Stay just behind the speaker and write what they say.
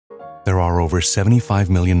There are over 75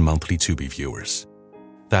 million monthly Tubi viewers.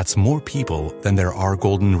 That's more people than there are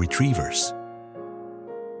golden retrievers.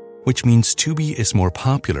 Which means Tubi is more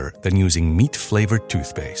popular than using meat-flavored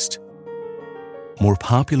toothpaste. More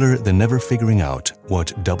popular than never figuring out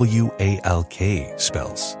what WALK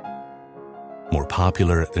spells. More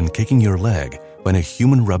popular than kicking your leg when a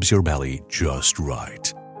human rubs your belly just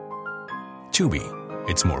right. Tubi,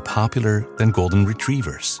 it's more popular than golden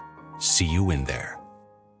retrievers. See you in there.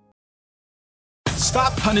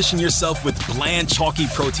 Stop punishing yourself with bland, chalky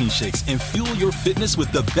protein shakes and fuel your fitness with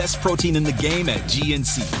the best protein in the game at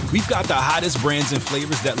GNC. We've got the hottest brands and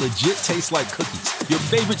flavors that legit taste like cookies, your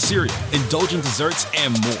favorite cereal, indulgent desserts,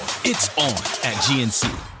 and more. It's on at GNC.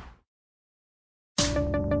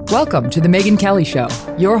 Welcome to The Megyn Kelly Show,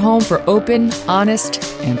 your home for open, honest,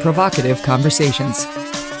 and provocative conversations.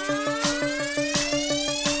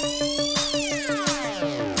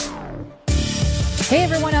 Hey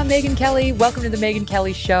everyone, I'm Megyn Kelly. Welcome to The Megyn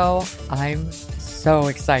Kelly Show. I'm so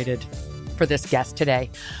excited for this guest today.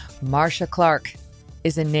 Marcia Clark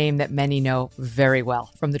is a name that many know very well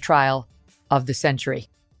from the trial of the century,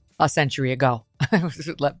 a century ago,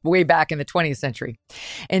 way back in the 20th century.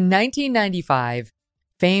 In 1995,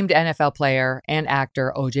 famed NFL player and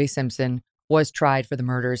actor O.J. Simpson was tried for the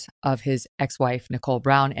murders of his ex-wife, Nicole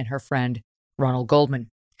Brown, and her friend, Ronald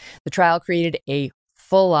Goldman. The trial created a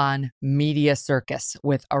full-on media circus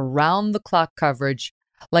with around-the-clock coverage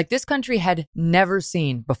like this country had never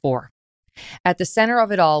seen before. At the center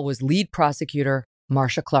of it all was lead prosecutor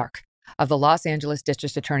Marcia Clark of the Los Angeles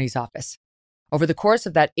District Attorney's Office. Over the course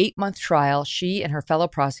of that 8-month trial, she and her fellow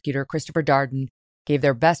prosecutor, Christopher Darden, gave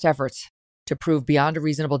their best efforts to prove beyond a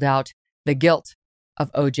reasonable doubt the guilt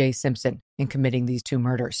of O.J. Simpson in committing these two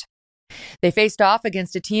murders. They faced off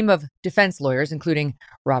against a team of defense lawyers, including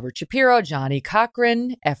Robert Shapiro, Johnny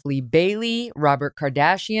Cochran, F. Lee Bailey, Robert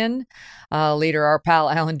Kardashian. Later, our pal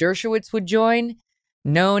Alan Dershowitz would join,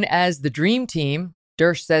 known as the Dream Team.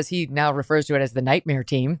 Dersh says he now refers to it as the Nightmare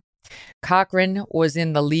Team. Cochran was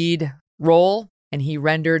in the lead role, and he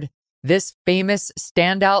rendered this famous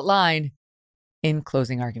standout line in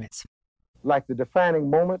closing arguments. Like the defining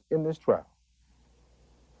moment in this trial,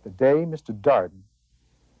 the day Mr. Darden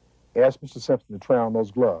asked Mr. Simpson to try on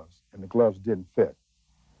those gloves, and the gloves didn't fit.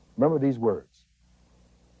 Remember these words: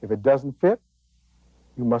 if it doesn't fit,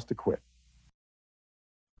 you must acquit.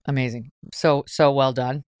 Amazing. So well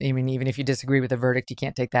done. I mean, even if you disagree with the verdict, you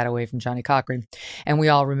can't take that away from Johnny Cochran. And we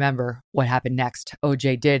all remember what happened next.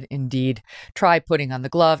 OJ did indeed try putting on the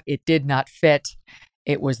glove. It did not fit.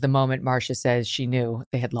 It was the moment Marcia says she knew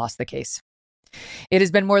they had lost the case. It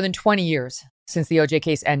has been more than 20 years since the OJ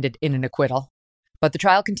case ended in an acquittal. But the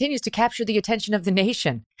trial continues to capture the attention of the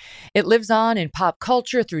nation. It lives on in pop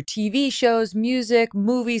culture through TV shows, music,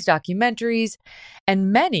 movies, documentaries,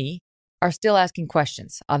 and many are still asking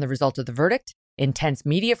questions on the result of the verdict, intense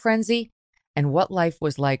media frenzy, and what life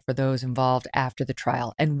was like for those involved after the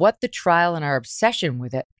trial, and what the trial and our obsession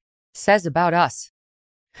with it says about us.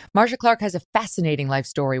 Marcia Clark has a fascinating life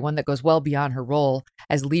story, one that goes well beyond her role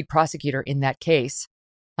as lead prosecutor in that case.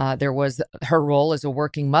 There was her role as a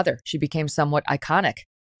working mother. She became somewhat iconic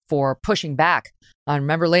for pushing back on,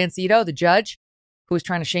 remember Lancito, the judge, who was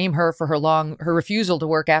trying to shame her for her refusal to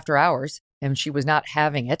work after hours, and she was not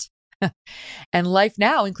having it. And life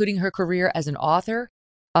now, including her career as an author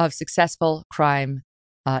of successful crime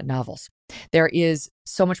novels. There is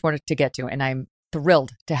so much more to get to, and I'm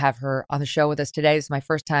thrilled to have her on the show with us today. This is my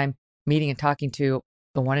first time meeting and talking to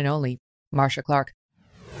the one and only Marcia Clark.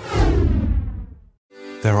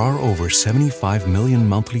 There are over 75 million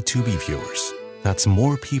monthly Tubi viewers. That's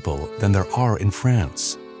more people than there are in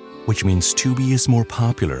France. Which means Tubi is more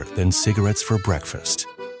popular than cigarettes for breakfast.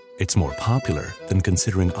 It's more popular than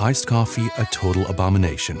considering iced coffee a total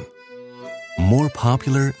abomination. More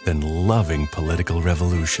popular than loving political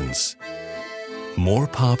revolutions. More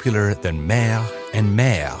popular than maire and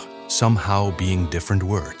mère somehow being different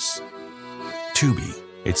words. Tubi,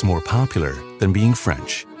 it's more popular than being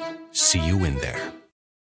French. See you in there.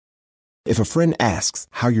 If a friend asks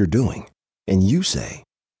how you're doing, and you say,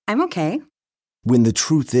 I'm okay. When the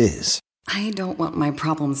truth is, I don't want my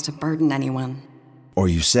problems to burden anyone. Or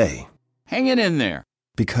you say, hang it in there.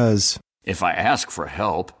 Because if I ask for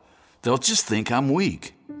help, they'll just think I'm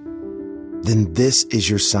weak. Then this is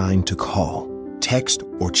your sign to call, text,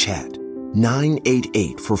 or chat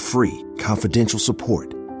 988 for free, confidential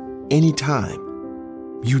support.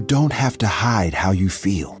 Anytime. You don't have to hide how you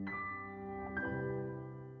feel.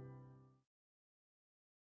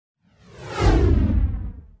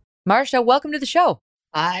 Marcia, welcome to the show.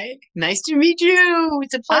 Hi, nice to meet you.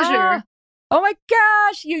 It's a pleasure. Oh my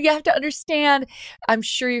gosh, you have to understand. I'm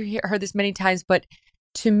sure you heard this many times, but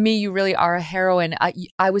to me, you really are a heroine.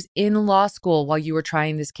 I was in law school while you were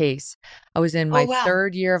trying this case. I was in Oh, my wow.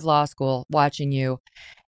 third year of law school watching you Wow.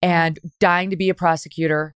 and dying to be a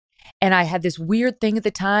prosecutor. And I had this weird thing at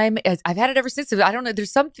the time. I've had it ever since. I don't know.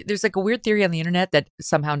 There's like a weird theory on the internet that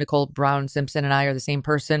somehow Nicole Brown Simpson and I are the same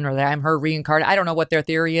person, or that I'm her reincarnate. I don't know what their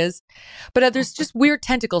theory is, but there's just weird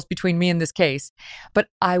tentacles between me and this case. But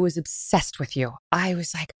I was obsessed with you. I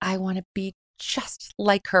was like, I want to be just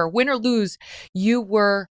like her. Win or lose, you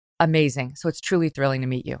were amazing. So it's truly thrilling to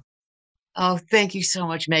meet you. Oh, thank you so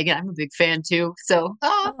much, Megan. I'm a big fan too. So,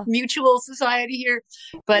 Oh mutual society here.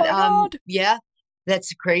 But my God. yeah,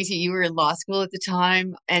 that's crazy. You were in law school at the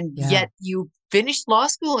time, and Yeah. yet you finished law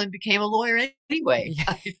school and became a lawyer anyway.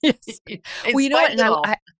 Yes. In Well, you know what? spite of And it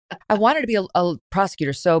all. I wanted to be a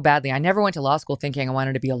prosecutor so badly. I never went to law school thinking I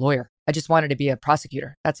wanted to be a lawyer. I just wanted to be a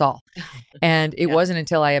prosecutor. That's all. And it Yeah. wasn't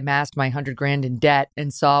until I amassed my 100 grand in debt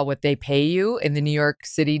and saw what they pay you in the New York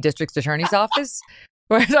City District Attorney's office,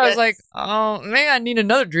 where I was like, oh man, I need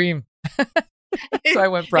another dream. So I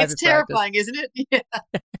went private It's terrifying, isn't it?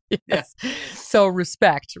 Yeah. Yes. So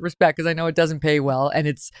respect, because I know it doesn't pay well and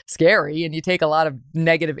it's scary and you take a lot of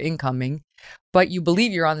negative incoming, but you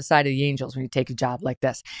believe you're on the side of the angels when you take a job like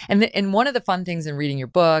this. And one of the fun things in reading your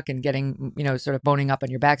book and getting, sort of boning up on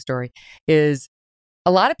your backstory is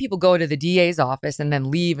a lot of people go to the DA's office and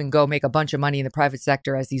then leave and go make a bunch of money in the private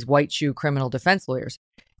sector as these white shoe criminal defense lawyers.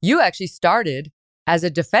 You actually started as a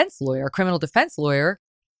defense lawyer, a criminal defense lawyer.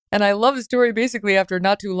 And I love the story. Basically, after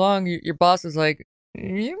not too long, your boss was like,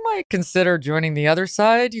 you might consider joining the other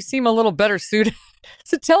side. You seem a little better suited.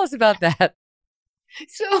 So tell us about that.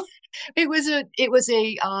 So it was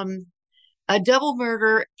a double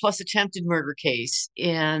murder plus attempted murder case,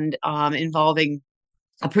 and involving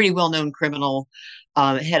a pretty well-known criminal,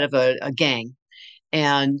 head of a gang.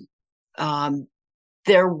 And um,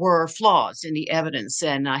 there were flaws in the evidence,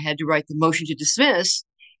 and I had to write the motion to dismiss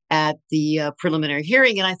at the preliminary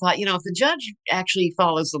hearing. And I thought, if the judge actually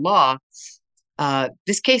follows the law,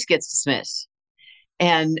 this case gets dismissed.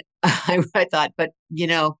 And I thought, but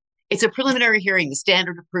it's a preliminary hearing. The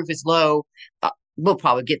standard of proof is low. We'll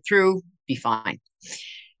probably get through, be fine.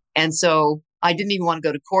 And so I didn't even want to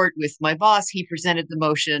go to court with my boss. He presented the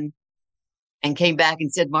motion and came back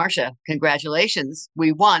and said, Marcia, congratulations.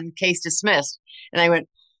 We won, case dismissed. And I went,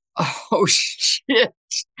 oh, shit.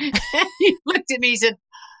 And he looked at me, he said,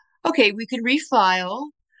 okay, we can refile.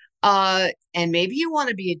 And maybe you want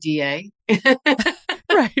to be a DA.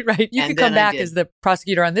 Right. You can come back as the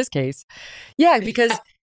prosecutor on this case. Yeah, because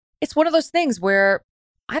it's one of those things where,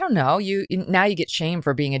 I don't know, now you get shamed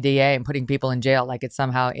for being a DA and putting people in jail like it's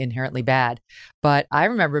somehow inherently bad. But I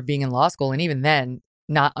remember being in law school and even then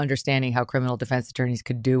not understanding how criminal defense attorneys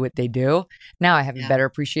could do what they do. Now I have a better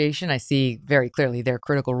appreciation. I see very clearly their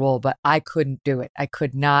critical role, but I couldn't do it. I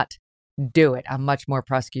could not do it. I'm much more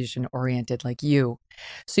prosecution oriented like you.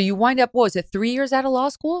 So you wind up, what was it, 3 years out of law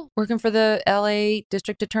school working for the LA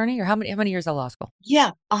district attorney, or how many years out of law school?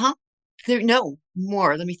 Yeah. No,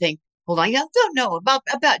 more. Let me think. Hold on. I don't know. About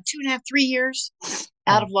 2.5, 3 years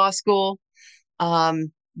out of law school.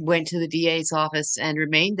 Went to the DA's office and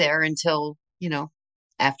remained there until,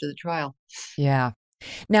 after the trial. Yeah.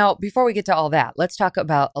 Now, before we get to all that, let's talk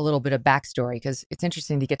about a little bit of backstory because it's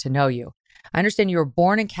interesting to get to know you. I understand you were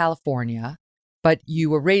born in California, but you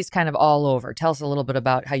were raised kind of all over. Tell us a little bit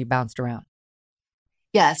about how you bounced around.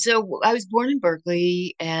 Yeah. So I was born in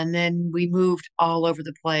Berkeley, and then we moved all over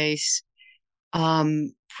the place,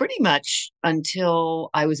 pretty much until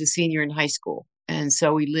I was a senior in high school. And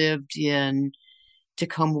so we lived in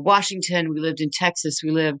Tacoma, Washington. We lived in Texas. We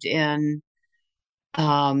lived in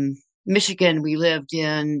Michigan. We lived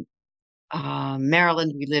in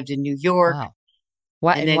Maryland. We lived in New York. Wow.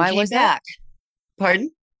 Why, and and then why came was back. that?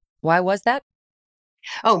 Pardon? Why was that?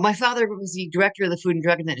 Oh, my father was the director of the Food and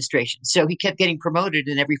Drug Administration. So he kept getting promoted,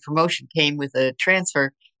 and every promotion came with a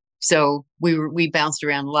transfer. So we bounced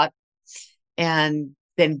around a lot, and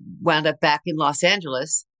then wound up back in Los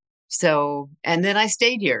Angeles. So, and then I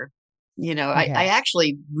stayed here. Okay. I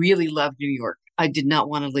actually really loved New York. I did not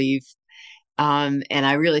want to leave. And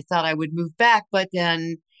I really thought I would move back, but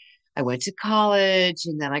then I went to college,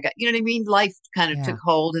 and then I got, what I mean? Life kind of took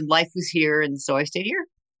hold, and life was here. And so I stayed here.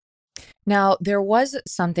 Now, there was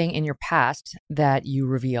something in your past that you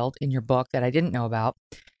revealed in your book that I didn't know about.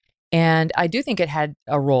 And I do think it had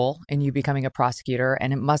a role in you becoming a prosecutor,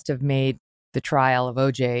 and it must have made the trial of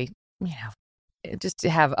OJ, just to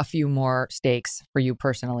have a few more stakes for you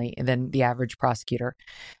personally than the average prosecutor.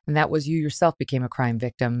 And that was you yourself became a crime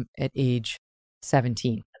victim at age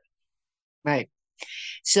 17. Right.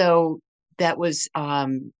 So that was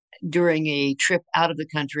during a trip out of the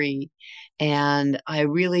country. And I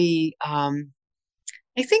really, I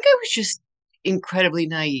think I was just incredibly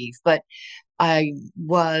naive, but I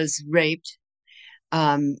was raped.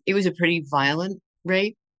 It was a pretty violent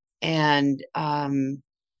rape. And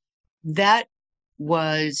that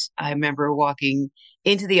was, I remember walking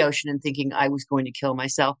into the ocean and thinking I was going to kill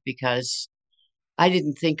myself because I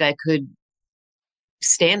didn't think I could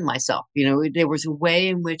stand myself. There was a way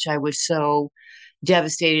in which I was so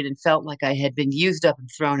devastated and felt like I had been used up and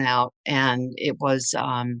thrown out. And it was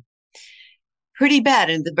pretty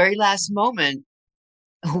bad. And the very last moment,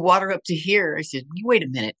 water up to here, I said, wait a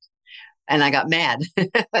minute. And I got mad.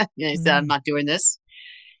 And I said, I'm not doing this.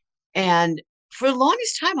 And for the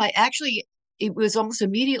longest time, it was almost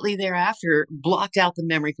immediately thereafter, blocked out the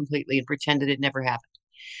memory completely and pretended it never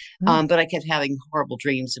happened. But I kept having horrible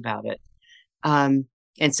dreams about it.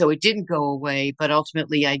 And so it didn't go away, but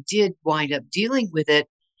ultimately I did wind up dealing with it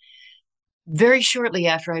very shortly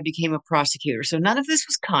after I became a prosecutor. So none of this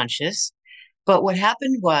was conscious, but what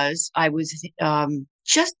happened was I was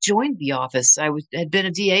just joined the office. Had been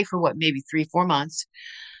a DA for maybe 3-4 months,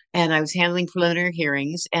 and I was handling preliminary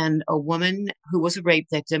hearings, and a woman who was a rape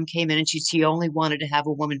victim came in, and she only wanted to have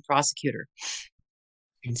a woman prosecutor.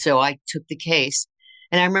 And so I took the case,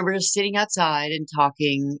 and I remember just sitting outside and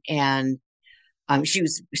talking, and she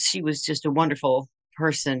was just a wonderful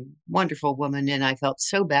person, wonderful woman, and I felt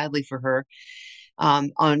so badly for her.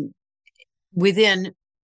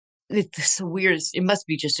 It's the weirdest, it must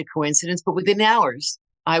be just a coincidence, but within hours,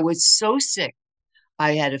 I was so sick.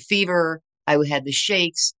 I had a fever. I had the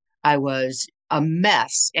shakes. I was a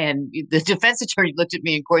mess. And the defense attorney looked at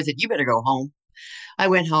me in court and said, you better go home. I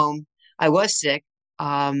went home. I was sick,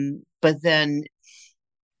 but then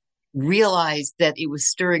realized that it was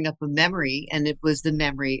stirring up a memory, and it was the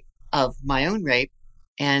memory of my own rape.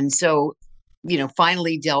 And so,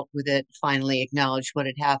 finally dealt with it, finally acknowledged what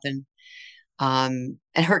had happened. And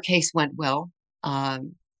her case went well.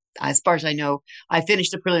 As far as I know, I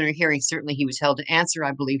finished the preliminary hearing. Certainly he was held to answer.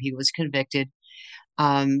 I believe he was convicted.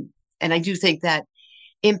 And I do think that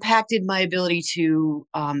impacted my ability to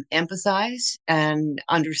empathize and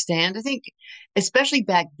understand. I think, especially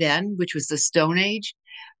back then, which was the Stone Age,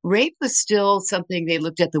 rape was still something they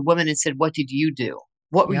looked at the woman and said, what did you do?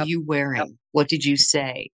 What were you wearing? Yep. What did you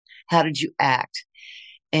say? How did you act?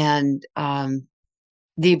 And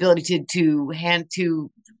the ability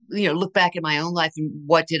to look back at my own life and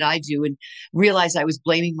what did I do, and realize I was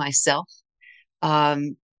blaming myself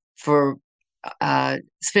for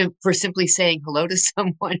simply saying hello to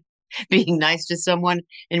someone, being nice to someone,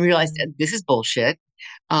 and realize that this is bullshit.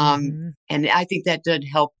 And I think that did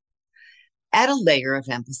help add a layer of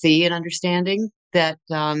empathy and understanding that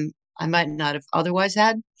I might not have otherwise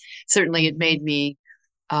had. Certainly it made me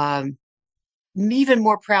even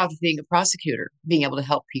more proud of being a prosecutor, being able to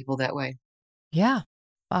help people that way. Yeah,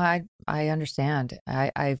 I understand.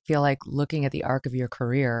 I feel like looking at the arc of your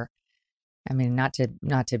career, I mean, not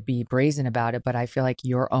to be brazen about it, but I feel like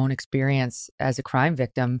your own experience as a crime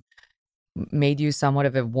victim made you somewhat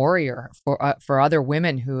of a warrior for other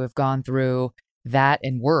women who have gone through that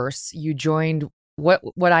and worse. You joined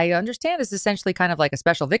what I understand is essentially kind of like a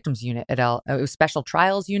special victims unit at a special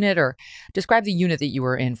trials unit, or describe the unit that you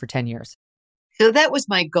were in for 10 years. So that was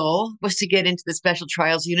my goal, was to get into the special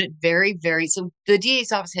trials unit. So the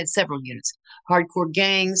DA's office had several units: hardcore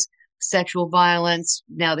gangs, sexual violence.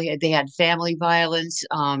 Now they had family violence.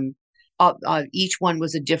 Each one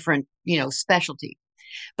was a different, specialty.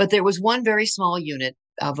 But there was one very small unit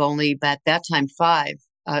of only, at that time, 5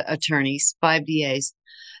 attorneys, 5 DAs,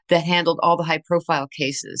 that handled all the high profile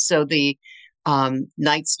cases. So the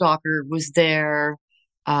Night Stalker was there.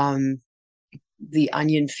 The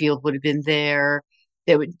Onion Field would have been there.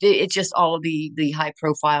 It's just all of the high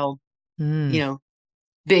profile,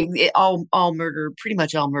 big, all murder, pretty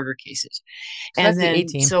much all murder cases. So and then, the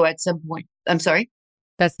A-team. So at some point, I'm sorry?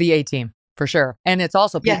 That's the A-team for sure. And it's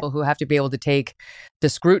also people who have to be able to take the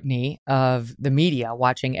scrutiny of the media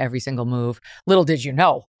watching every single move. Little did you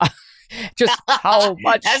know just how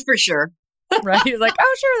much. That's for sure. Right? You're like,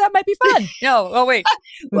 oh, sure, that might be fun. No, oh, wait.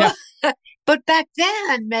 No. But back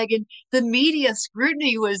then, Megan, the media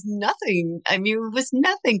scrutiny was nothing. I mean, it was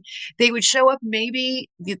nothing. They would show up, maybe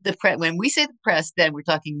the press. When we say the press, then we're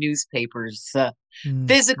talking newspapers,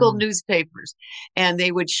 physical newspapers. And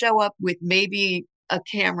they would show up with maybe a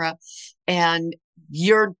camera, and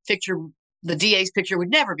your picture, the DA's picture, would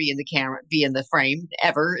never be in the frame,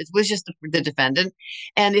 ever. It was just the defendant.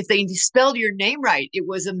 And if they spelled your name right, it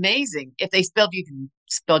was amazing. If they spelled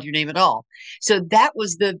your name at all. So that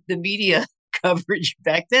was the media coverage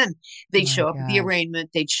back then. They'd My show up at the God. arraignment.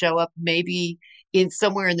 They'd show up maybe in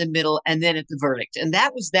somewhere in the middle and then at the verdict. And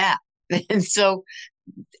that was that. And so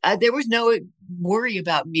there was no worry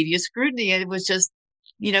about media scrutiny. And it was just,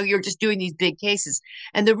 you're just doing these big cases.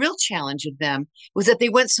 And the real challenge of them was that they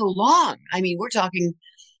went so long. I mean, we're talking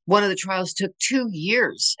one of the trials took 2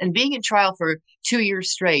 years, and being in trial for 2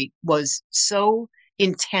 years straight was so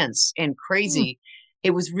intense and crazy.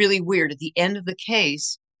 It was really weird. At the end of the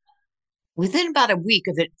case, within about a week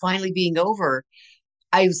of it finally being over,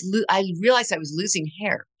 I realized I was losing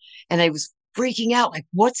hair, and I was freaking out, like,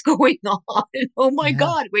 what's going on? Oh my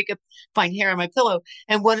God, wake up, find hair on my pillow.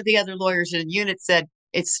 And one of the other lawyers in the unit said,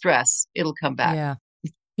 it's stress. It'll come back. Yeah.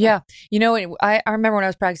 Yeah. I remember when I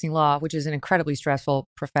was practicing law, which is an incredibly stressful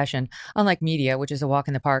profession, unlike media, which is a walk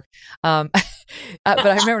in the park. But I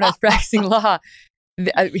remember when I was practicing law,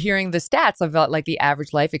 hearing the stats about like the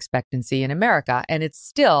average life expectancy in America. And it's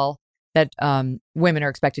still that women are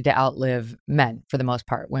expected to outlive men for the most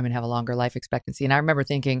part. Women have a longer life expectancy. And I remember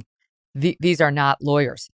thinking, these are not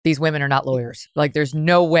lawyers. These women are not lawyers. Like, there's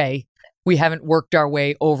no way we haven't worked our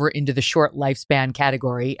way over into the short lifespan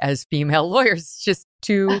category as female lawyers. It's just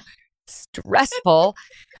too stressful.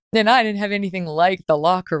 And I didn't have anything like the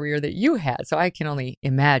law career that you had. So I can only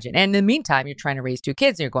imagine. And in the meantime, you're trying to raise 2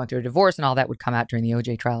 kids and you're going through a divorce, and all that would come out during the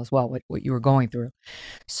OJ trial as well, what you were going through.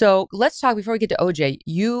 So let's talk, before we get to OJ,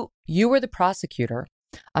 you were the prosecutor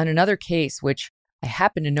on another case, which I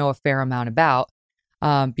happen to know a fair amount about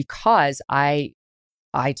because I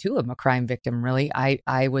too am a crime victim, really.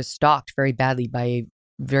 I was stalked very badly by a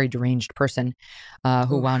very deranged person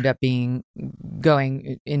who wound up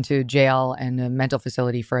going into jail and a mental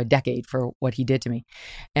facility for a decade for what he did to me.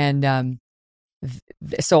 And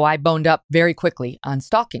so I boned up very quickly on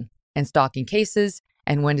stalking and stalking cases.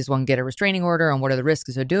 And when does one get a restraining order, and what are the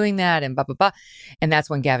risks of doing that, and blah, blah, blah. And that's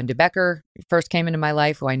when Gavin DeBecker first came into my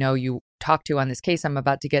life, who I know you talked to on this case I'm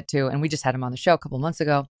about to get to. And we just had him on the show a couple of months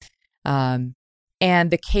ago.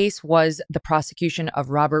 And the case was the prosecution of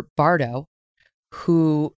Robert Bardo,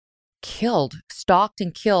 who stalked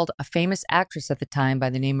and killed a famous actress at the time by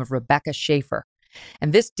the name of Rebecca Schaeffer.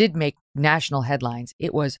 And this did make national headlines.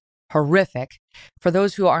 It was horrific. For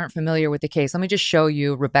those who aren't familiar with the case, let me just show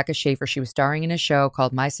you Rebecca Schaeffer. She was starring in a show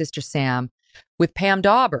called My Sister Sam with Pam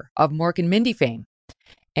Dauber of Mork and Mindy fame.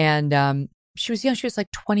 And she was young. She was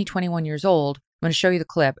like 20, 21 years old. I'm going to show you the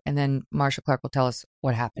clip, and then Marcia Clark will tell us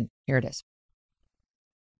what happened. Here it is.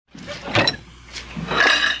 What's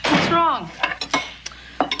wrong?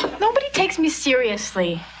 Nobody takes me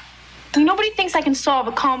seriously. Nobody thinks I can solve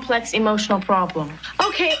a complex emotional problem.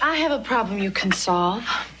 Okay, I have a problem you can solve.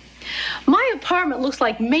 My apartment looks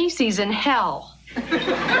like Macy's in hell.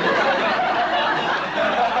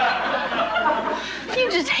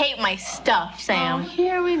 You just hate my stuff, Sam. Oh,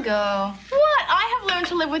 here we go. What? I have learned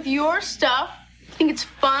to live with your stuff. Think it's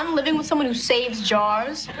fun living with someone who saves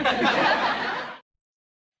jars?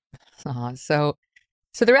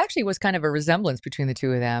 So there actually was kind of a resemblance between the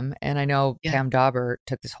two of them. And I know Pam Dauber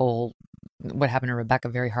took this whole, what happened to Rebecca,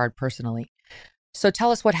 very hard personally. So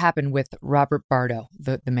tell us what happened with Robert Bardo,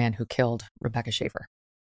 the man who killed Rebecca Schaeffer.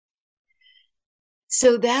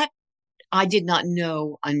 So that I did not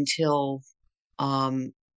know until a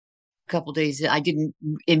couple days. I didn't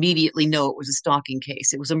immediately know it was a stalking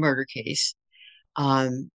case. It was a murder case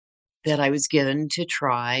that I was given to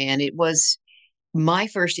try. And it was my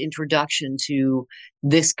first introduction to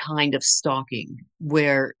this kind of stalking,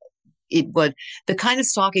 where it was the kind of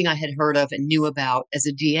stalking I had heard of and knew about as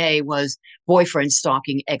a DA was boyfriends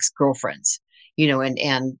stalking ex-girlfriends,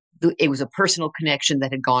 and it was a personal connection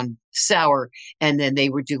that had gone sour, and then they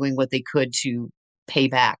were doing what they could to pay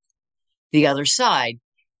back the other side.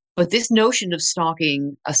 But this notion of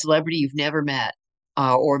stalking a celebrity you've never met,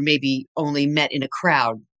 or maybe only met in a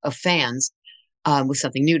crowd of fans, was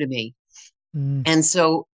something new to me. And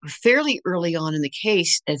so fairly early on in the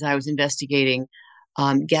case, as I was investigating,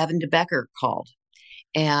 Gavin DeBecker called,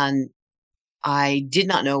 and I did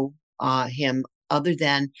not know him other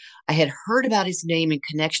than I had heard about his name in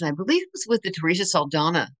connection. I believe it was with the Teresa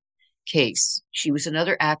Saldana case. She was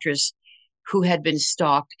another actress who had been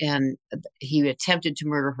stalked, and he attempted to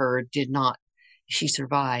murder her, did not. She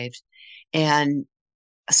survived. And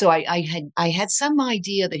so I had some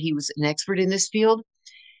idea that he was an expert in this field.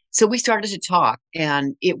 So we started to talk,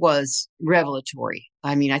 and it was revelatory.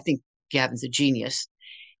 I mean, I think Gavin's a genius.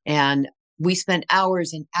 And we spent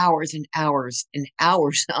hours and hours and hours and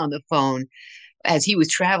hours on the phone as he was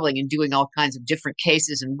traveling and doing all kinds of different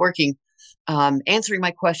cases and working, answering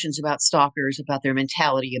my questions about stalkers, about their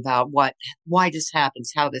mentality, about why this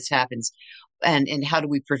happens, how this happens, and how do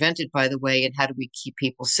we prevent it, by the way, and how do we keep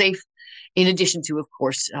people safe? In addition to, of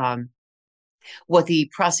course, what the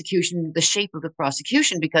shape of the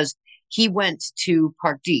prosecution, because he went to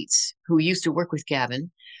Park Dietz, who used to work with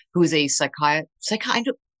Gavin, who is a psychiatrist,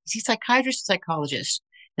 psychologist.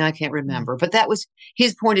 Now I can't remember, but that was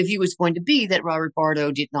his point of view, was going to be that Robert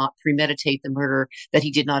Bardo did not premeditate the murder, that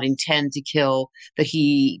he did not intend to kill, that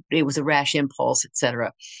it was a rash impulse,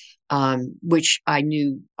 etc. Which I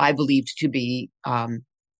believed to be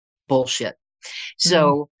bullshit.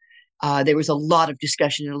 So there was a lot of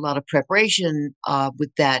discussion and a lot of preparation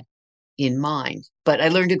with that in mind. But I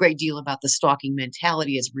learned a great deal about the stalking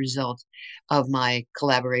mentality as a result of my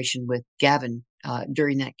collaboration with Gavin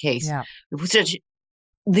during that case. Yeah. It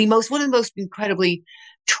was one of the most incredibly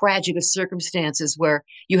tragic of circumstances, where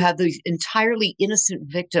you have the entirely innocent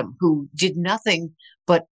victim who did nothing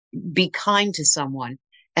but be kind to someone.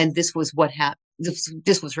 And this was what happened.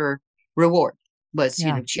 This was her reward, was,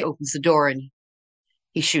 she opens the door and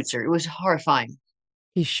he shoots her. It was horrifying.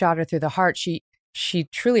 He shot her through the heart. She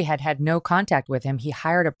truly had no contact with him. He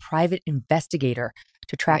hired a private investigator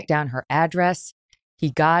to track down her address.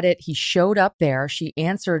 He got it. He showed up there. She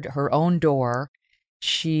answered her own door.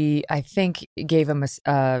 She, I think, gave him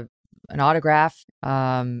an autograph,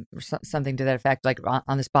 or something to that effect, like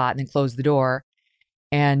on the spot, and then closed the door.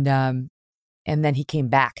 And then he came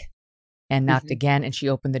back and knocked again, and she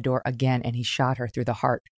opened the door again, and he shot her through the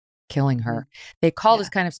heart, killing her. They call this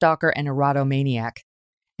kind of stalker an erotomaniac.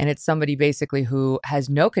 And it's somebody basically who has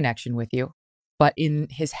no connection with you, but in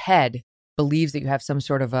his head believes that you have some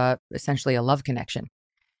sort of essentially a love connection.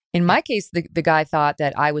 In my case, the guy thought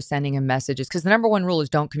that I was sending him messages, because the number one rule is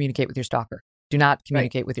don't communicate with your stalker. Do not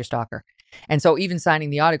communicate with your stalker. And so even signing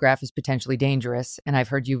the autograph is potentially dangerous. And I've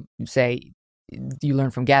heard you say, you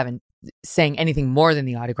learned from Gavin, saying anything more than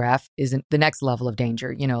the autograph isn't the next level of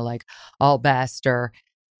danger, like all best or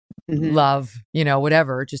love,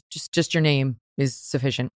 whatever, just your name is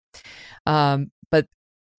sufficient.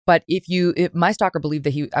 But if my stalker believed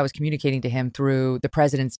that I was communicating to him through the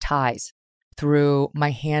president's ties, through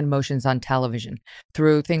my hand motions on television,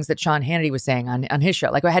 through things that Sean Hannity was saying on his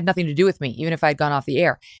show, like it had nothing to do with me, even if I had gone off the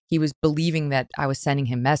air, he was believing that I was sending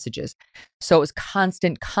him messages. So it was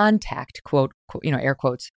constant contact, quote, air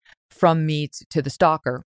quotes, from me to the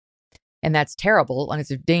stalker. And that's terrible, and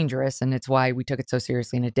it's dangerous, and it's why we took it so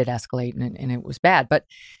seriously, and it did escalate, and it was bad. But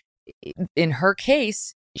in her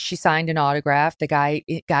case, she signed an autograph. The guy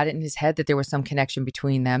got it in his head that there was some connection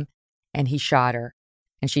between them, and he shot her,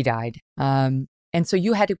 and she died. And so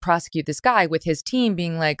you had to prosecute this guy with his team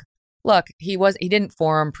being like, look, he didn't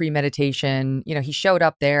form premeditation. He showed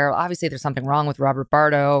up there. Obviously, there's something wrong with Robert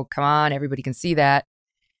Bardo. Come on, everybody can see that.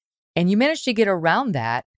 And you managed to get around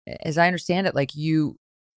that, as I understand it.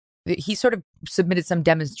 He sort of submitted some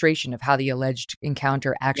demonstration of how the alleged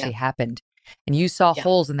encounter actually happened. And you saw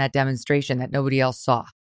holes in that demonstration that nobody else saw.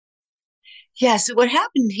 Yeah. So what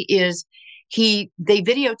happened is they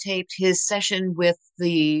videotaped his session with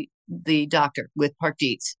the doctor, with Park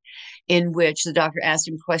Dietz, in which the doctor asked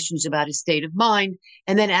him questions about his state of mind,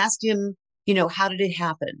 and then asked him, how did it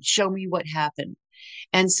happen? Show me what happened.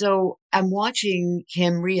 And so I'm watching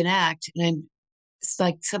him reenact, and it's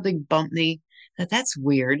like something bumped me. That's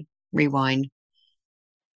weird. Rewind.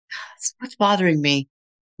 What's bothering me?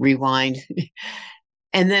 Rewind.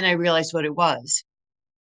 And then I realized what it was.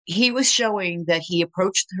 He was showing that he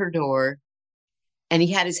approached her door and he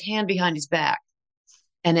had his hand behind his back.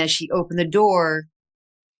 And as she opened the door,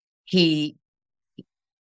 as he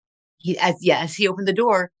opened the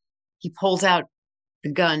door, he pulls out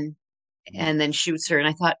the gun and then shoots her. And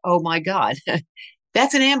I thought, oh my God,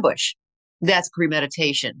 that's an ambush. That's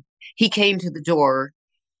premeditation. He came to the door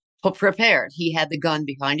prepared. He had the gun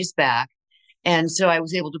behind his back. And so I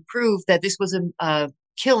was able to prove that this was a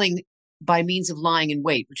killing by means of lying in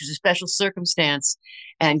wait, which is a special circumstance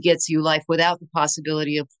and gets you life without the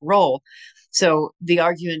possibility of parole. So the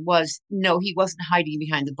argument was, no, he wasn't hiding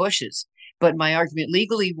behind the bushes. But my argument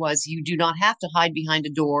legally was, you do not have to hide behind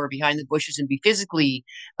a door or behind the bushes and be physically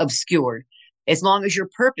obscured, as long as your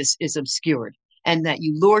purpose is obscured, and that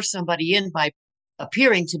you lure somebody in by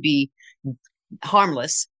appearing to be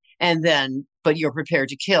harmless, but you're prepared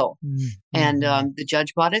to kill. Mm-hmm. And the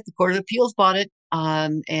judge bought it. The Court of Appeals bought it.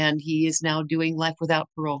 And he is now doing life without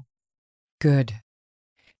parole. Good.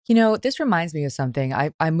 This reminds me of something.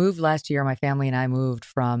 I moved last year. My family and I moved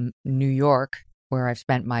from New York, where I've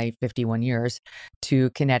spent my 51 years,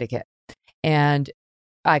 to Connecticut. And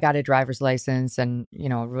I got a driver's license, and,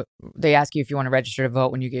 they ask you if you want to register to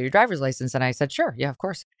vote when you get your driver's license. And I said, sure. Yeah, of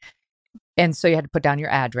course. And so you had to put down your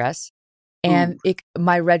address. And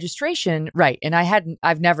my registration, right. And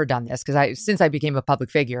I've never done this since I became a public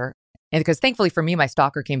figure. And because thankfully for me, my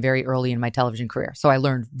stalker came very early in my television career. So I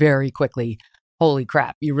learned very quickly, holy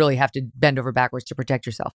crap, you really have to bend over backwards to protect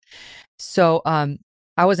yourself. So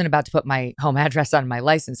I wasn't about to put my home address on my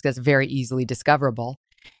license because it's very easily discoverable.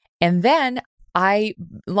 And then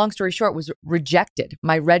long story short, was rejected.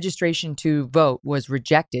 My registration to vote was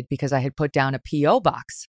rejected because I had put down a P.O.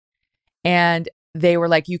 box. And they were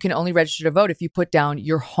like, you can only register to vote if you put down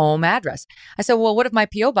your home address. I said, well, what if my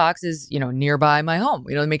P.O. box is, nearby my home?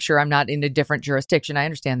 To make sure I'm not in a different jurisdiction. I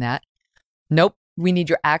understand that. Nope. We need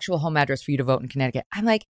your actual home address for you to vote in Connecticut. I'm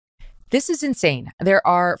like, this is insane.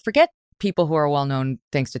 Forget people who are well-known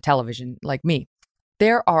thanks to television like me.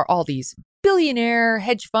 There are all these billionaire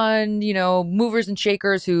hedge fund, movers and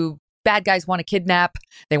shakers who bad guys want to kidnap.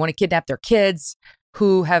 They want to kidnap their kids,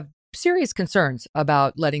 who have serious concerns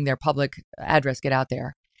about letting their public address get out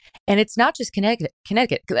there. And it's not just Connecticut.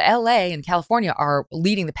 LA and California are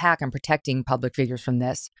leading the pack on protecting public figures from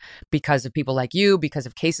this because of people like you, because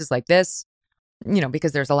of cases like this,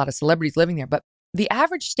 because there's a lot of celebrities living there. But the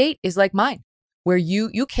average state is like mine, where you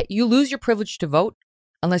lose your privilege to vote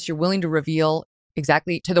unless you're willing to reveal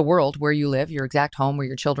exactly to the world where you live, your exact home, where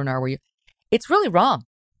your children are, it's really wrong.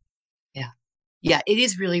 Yeah, it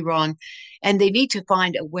is really wrong. And they need to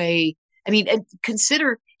find a way. And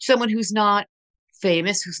consider someone who's not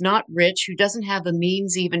famous, who's not rich, who doesn't have the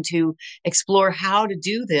means even to explore how to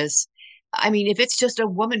do this. If it's just a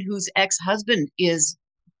woman whose ex-husband is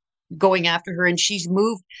going after her and she's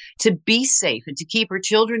moved to be safe and to keep her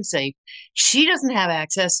children safe, she doesn't have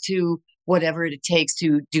access to whatever it takes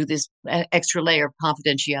to do this extra layer of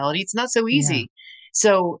confidentiality. It's not so easy. Yeah.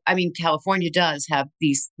 So, California does have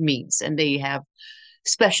these means, and they have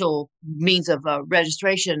special means of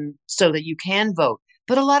registration so that you can vote.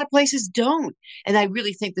 But a lot of places don't. And I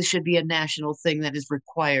really think this should be a national thing that is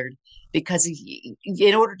required, because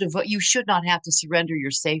in order to vote, you should not have to surrender your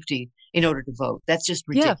safety in order to vote. That's just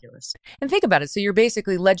ridiculous. Yeah. And think about it. So you're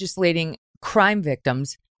basically legislating crime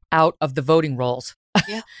victims out of the voting rolls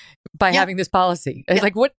by having this policy. It's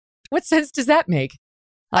like, what sense does that make?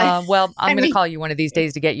 I'm going to call you one of these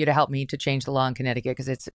days to get you to help me to change the law in Connecticut,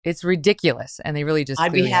 because it's ridiculous, and they really just.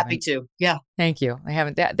 I'd be happy to. Yeah. Thank you. I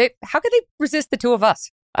haven't. How could they resist the two of us?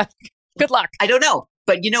 Good luck. I don't know,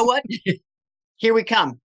 but you know what? Here we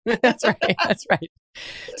come. That's right. That's right.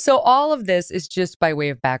 So all of this is just by way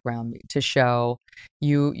of background to show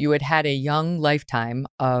you had a young lifetime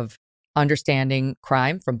of understanding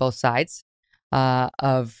crime from both sides,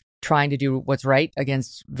 of trying to do what's right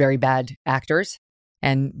against very bad actors,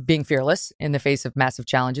 and being fearless in the face of massive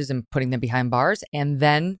challenges and putting them behind bars. And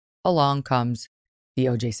then along comes the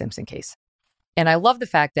O.J. Simpson case. And I love the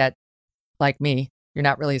fact that, like me, you're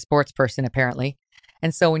not really a sports person, apparently.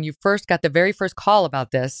 And so when you first got the very first call about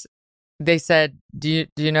this, they said, do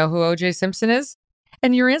you know who O.J. Simpson is?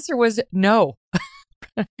 And your answer was no.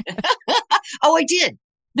 Oh, I did.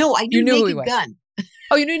 No, I knew Naked Gun.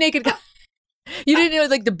 Oh, you knew Naked Gun. You didn't know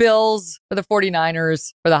like the Bills or the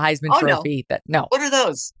 49ers or the Heisman Trophy. No. What are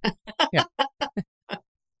those? Yeah.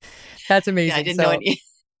 That's amazing. Yeah, I didn't know any.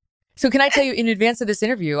 So can I tell you, in advance of this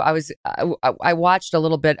interview, I watched a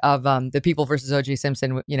little bit of The People versus O.J.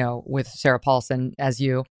 Simpson, with Sarah Paulson as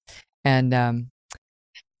you. And I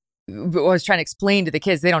was trying to explain to the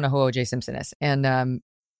kids, they don't know who O.J. Simpson is. And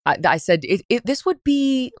I said, this would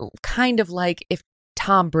be kind of like if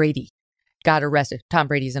Tom Brady got arrested. Tom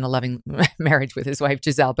Brady's in a loving marriage with his wife,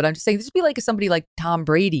 Giselle. But I'm just saying, this would be like if somebody like Tom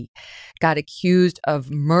Brady got accused of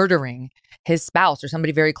murdering his spouse or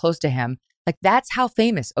somebody very close to him. Like, that's how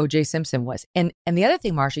famous O.J. Simpson was. And the other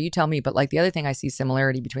thing, Marcia, you tell me, but like the other thing I see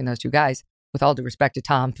similarity between those two guys, with all due respect to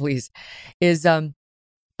Tom, please, is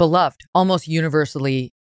beloved, almost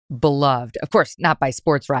universally beloved. Of course, not by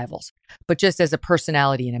sports rivals, but just as a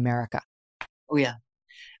personality in America. Oh, yeah.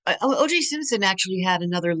 O.J. Simpson actually had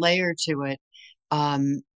another layer to it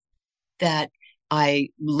that I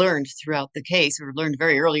learned throughout the case, or learned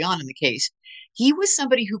very early on in the case. He was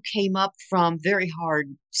somebody who came up from very hard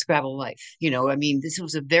Scrabble life. This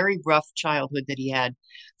was a very rough childhood that he had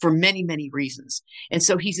for many, many reasons. And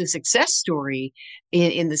so he's a success story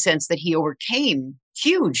in the sense that he overcame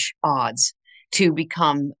huge odds to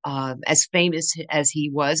become as famous as he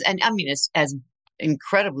was. And as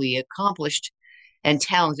incredibly accomplished and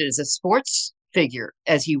talented as a sports figure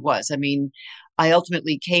as he was. I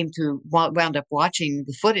ultimately wound up watching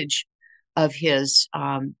the footage of his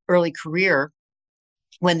early career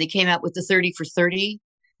when they came out with the 30 for 30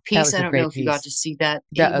 piece. I don't know if you got to see that.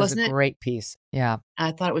 That was a great piece. Yeah.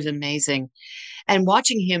 I thought it was amazing. And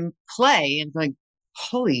watching him play and going,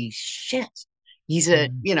 holy shit, he's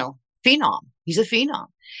phenom. He's a phenom.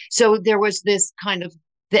 So there was this kind of,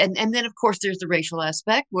 and then of course there's the racial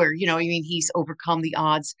aspect where, he's overcome the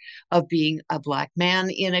odds of being a black man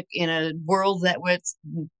in a world that was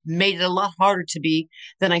made it a lot harder to be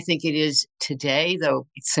than I think it is today, though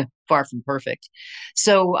it's far from perfect.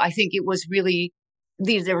 So I think it was really,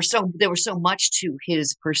 there was so much to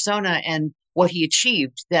his persona and what he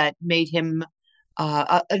achieved that made him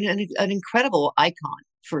an incredible icon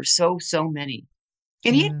for so many.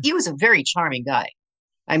 And he was a very charming guy.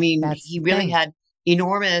 I mean, he really had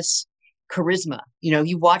enormous charisma.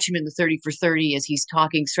 You watch him in the 30 for 30 as he's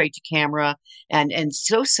talking straight to camera and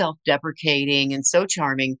so self-deprecating and so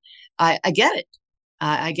charming. I get it.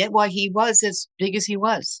 I get why he was as big as he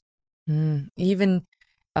was. Even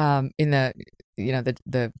in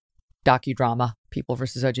the docudrama People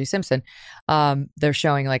versus O.J. Simpson, they're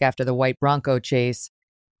showing like after the white Bronco chase,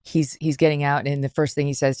 he's getting out and the first thing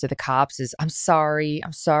he says to the cops is, I'm sorry.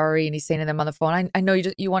 And he's saying to them on the phone, I know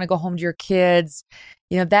you want to go home to your kids.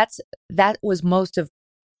 That was most of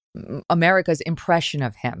America's impression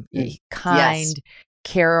of him. Kind,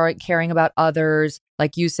 caring about others,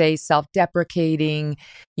 like you say, self-deprecating,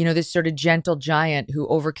 this sort of gentle giant who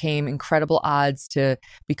overcame incredible odds to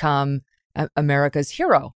become America's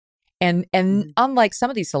hero. And unlike some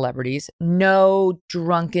of these celebrities, no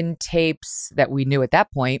drunken tapes that we knew at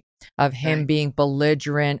that point of him being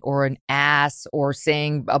belligerent or an ass or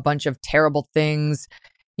saying a bunch of terrible things.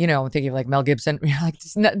 I'm thinking of like Mel Gibson, like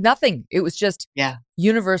nothing. It was just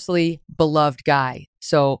universally beloved guy.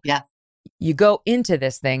 So you go into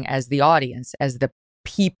this thing as the audience, as the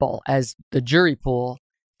people, as the jury pool,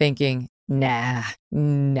 thinking, nah,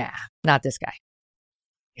 not this guy.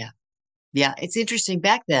 Yeah, it's interesting.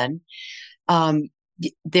 Back then,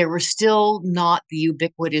 there were still not the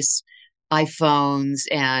ubiquitous iPhones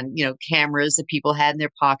and, cameras that people had in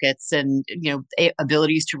their pockets and,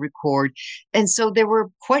 abilities to record. And so there were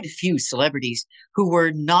quite a few celebrities who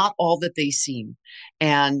were not all that they seemed.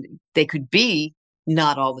 And they could be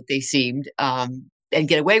not all that they seemed and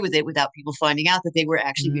get away with it without people finding out that they were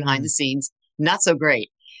actually behind the scenes. Not so great,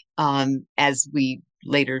 as we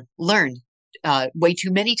later learned. Way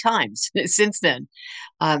too many times since then.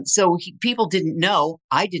 So people didn't know.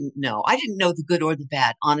 I didn't know. I didn't know the good or the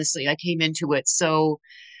bad. Honestly, I came into it so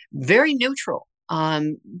very neutral.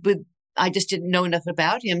 But I just didn't know enough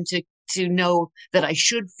about him to know that I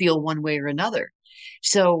should feel one way or another.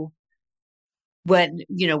 So when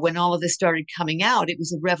all of this started coming out, it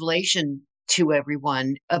was a revelation to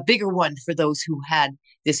everyone, a bigger one for those who had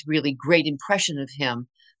this really great impression of him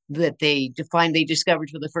that they discovered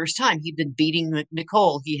for the first time. He'd been beating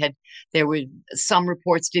Nicole. There were some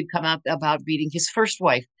reports did come out about beating his first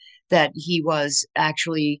wife, that he was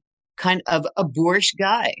actually kind of a boorish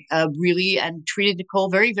guy, really, and treated Nicole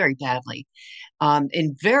very, very badly,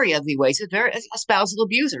 in very ugly ways, a spousal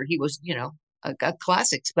abuser. He was, a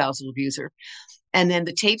classic spousal abuser. And then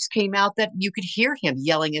the tapes came out that you could hear him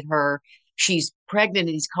yelling at her. She's pregnant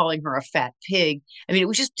and he's calling her a fat pig. I mean, it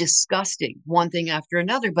was just disgusting, one thing after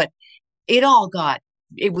another, but it all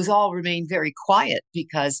remained very quiet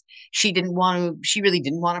because she really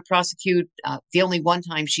didn't want to prosecute. The only one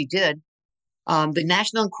time she did, the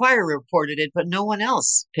National Enquirer reported it, but no one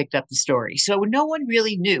else picked up the story. So no one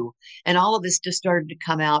really knew. And all of this just started to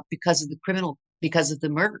come out because of the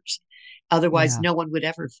murders. Otherwise, no one would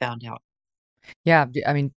ever have found out. Yeah,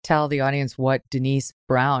 I mean, tell the audience what Denise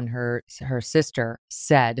Brown, her sister,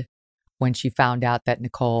 said when she found out that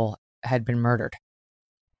Nicole had been murdered.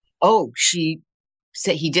 Oh, she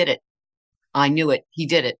said, he did it. I knew it. He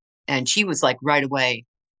did it. And she was like right away,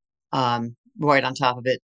 right on top of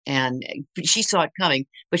it. And she saw it coming,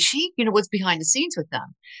 but she, was behind the scenes with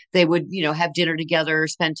them. They would, have dinner together,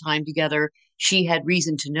 spend time together. She had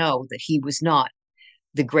reason to know that he was not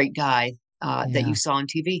the great guy that you saw on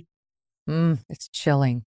TV. It's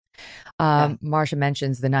chilling. Marcia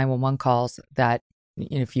mentions the 911 calls that,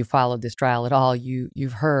 if you followed this trial at all,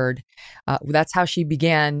 you've heard. That's how she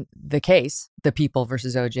began the case, the People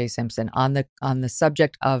versus O.J. Simpson, on the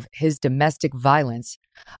subject of his domestic violence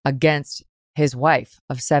against his wife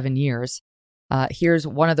of 7 years. Here's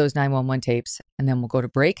one of those 911 tapes, and then we'll go to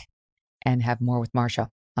break and have more with Marcia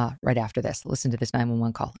right after this. Listen to this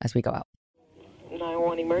 911 call as we go out.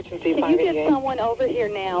 911 emergency. Can you get someone over here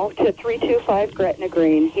now to 325 Gretna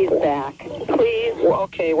Green? He's back. Please. Well,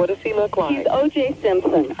 okay, what does he look like? He's O.J.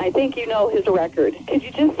 Simpson. I think you know his record. Could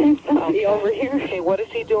you just send somebody over here? Okay, what is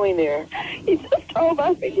he doing there? He just drove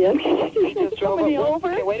up again. He just drove up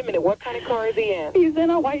over. Okay, wait a minute. What kind of car is he in? He's in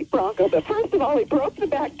a white Bronco. But first of all, he broke the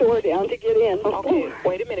back door down to get in. Okay,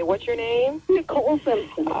 wait a minute. What's your name? Nicole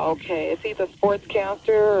Simpson. Okay, is he the sportscaster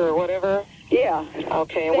or whatever? Yeah.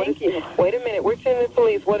 Okay. And Thank you. Wait a minute. We're sending the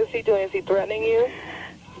police. What is he doing? Is he threatening you?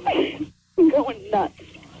 I'm going nuts.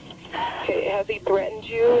 Okay. Has he threatened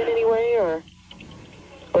you in any way,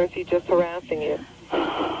 or is he just harassing you?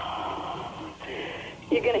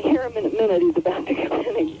 You're going to hear him in a minute. He's about to come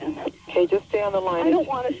in again. Okay, just stay on the line. I don't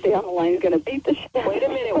want to stay on the line. He's going to beat the shit. Wait a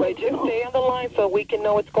minute. Wait, just stay on the line so we can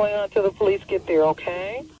know what's going on until the police get there,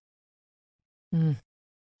 okay?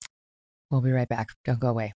 We'll be right back. Don't go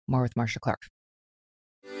away. More with Marcia Clark.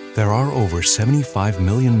 There are over 75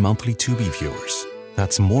 million monthly Tubi viewers.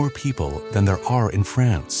 That's more people than there are in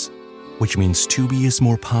France, which means Tubi is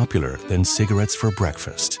more popular than cigarettes for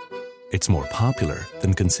breakfast. It's more popular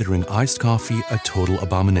than considering iced coffee a total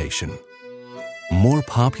abomination. More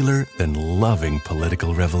popular than loving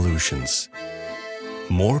political revolutions.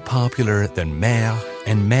 More popular than mère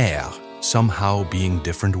and mère somehow being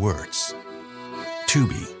different words.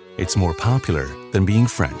 Tubi, it's more popular than being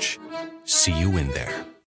French. See you in there.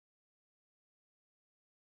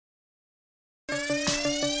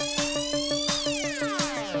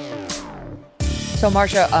 So,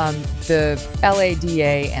 Marcia, the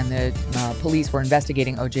LADA and the police were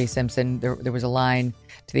investigating O.J. Simpson. There was a line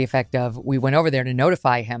to the effect of, we went over there to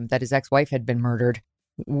notify him that his ex-wife had been murdered.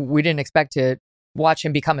 We didn't expect to watch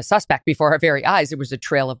him become a suspect before our very eyes. There was a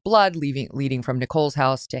trail of blood leading from Nicole's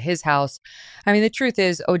house to his house. I mean, the truth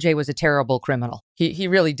is, O.J. was a terrible criminal. He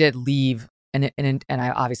really did leave, and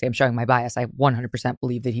I'm showing my bias. I 100%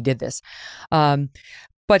 believe that he did this.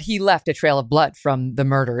 But he left a trail of blood from the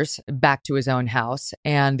murders back to his own house.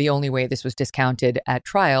 And the only way this was discounted at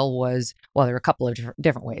trial was, well, there were a couple of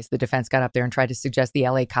different ways. The defense got up there and tried to suggest the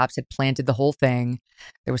LA cops had planted the whole thing.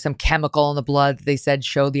 There was some chemical in the blood that they said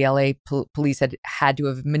showed the LA police had to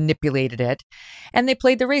have manipulated it. And they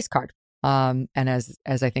played the race card. And as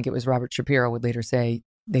I think it was Robert Shapiro would later say,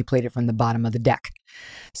 they played it from the bottom of the deck.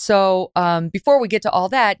 So before we get to all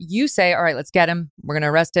that, you say, all right, let's get him. We're going to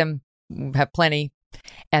arrest him. We have plenty.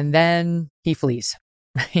 And then he flees.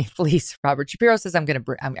 He flees. Robert Shapiro says, I'm going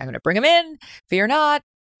to bring him in. Fear not.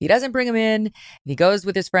 He doesn't bring him in. And he goes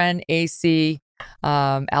with his friend AC,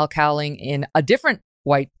 Al Cowling, in a different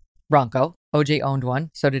white Bronco. OJ owned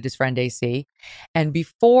one. So did his friend AC. And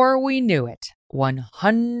before we knew it,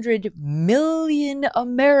 100 million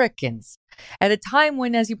Americans, at a time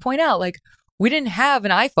when, as you point out, like, we didn't have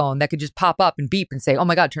an iPhone that could just pop up and beep and say, oh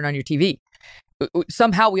my God, turn on your TV.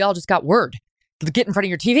 Somehow we all just got word. Get in front of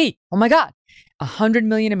your TV. Oh my God. 100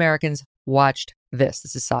 million Americans watched this.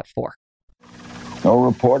 This is SOT 4. No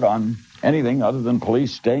report on anything other than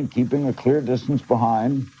police keeping a clear distance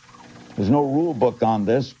behind. There's no rule book on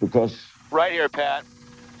this because... Right here, Pat.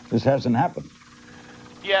 This hasn't happened.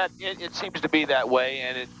 Yeah, it seems to be that way,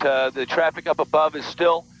 and the traffic up above is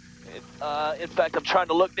still... in fact, I'm trying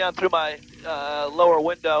to look down through my lower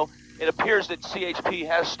window. It appears that CHP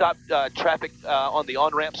has stopped traffic on the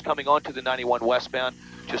on-ramps coming onto the 91 westbound,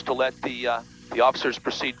 just to let the officers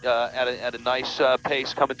proceed at a nice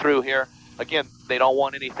pace coming through here. Again, they don't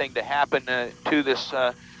want anything to happen to this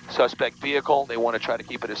suspect vehicle. They want to try to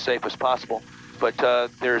keep it as safe as possible. But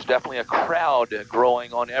there's definitely a crowd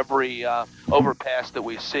growing on every overpass that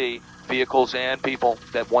we see, vehicles and people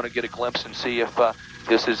that want to get a glimpse and see if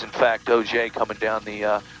this is, in fact, OJ coming down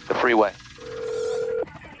the freeway.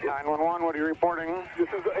 911, what are you reporting? This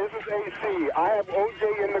is AC. I have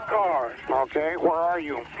OJ in the car. Okay, where are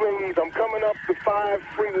you? Please, I'm coming up the 5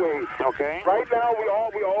 freeway. Okay. Right now, we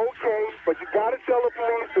are okay, but you got to tell the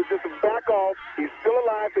police to just back off. He's still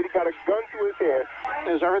alive, that he got a gun to his head.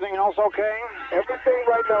 Is everything else okay? Everything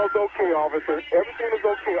right now is okay, officer. Everything is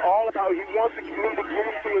okay. All about, he wants me to get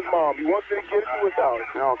him to his mom. He wants me to get him to his house.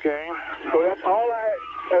 Okay. So that's all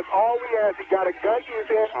we ask. He got a gun to his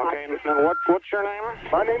head. Okay, and what's your name?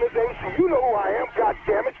 My name is AC. You know who I am,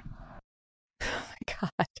 goddammit. Oh my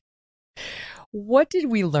God. What did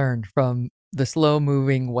we learn from the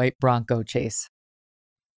slow-moving white Bronco chase?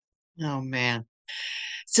 Oh, man.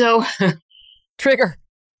 So... Trigger.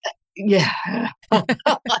 Yeah.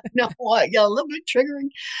 No, yeah, a little bit triggering.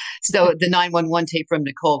 So the 911 tape from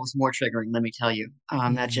Nicole was more triggering, let me tell you.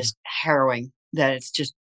 That's just harrowing. That it's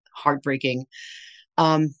just heartbreaking.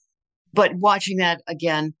 But watching that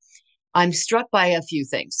again, I'm struck by a few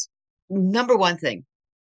things. Number one thing,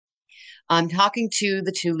 I'm talking to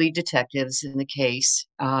the 2 lead detectives in the case.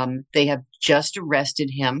 They have just arrested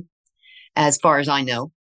him, as far as I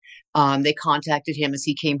know. They contacted him as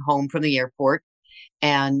he came home from the airport.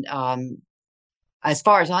 And as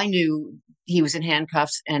far as I knew, he was in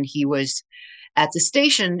handcuffs and he was at the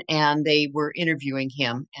station and they were interviewing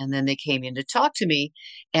him. And then they came in to talk to me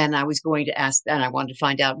and I was going to ask, and I wanted to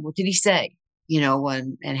find out, what did he say? You know,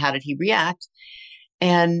 and how did he react?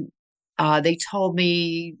 And They told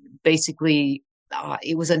me basically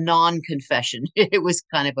it was a non-confession. It was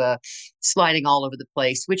kind of a sliding all over the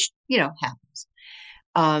place, which, happens.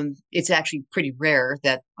 It's actually pretty rare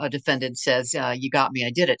that a defendant says, you got me,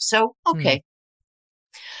 I did it. So, okay.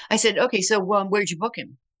 I said, okay, so where'd you book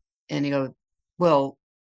him? And he goes, well,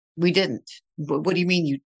 we didn't. What do you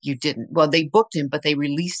mean you didn't? Well, they booked him, but they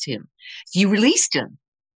released him. You released him.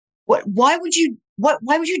 Why would you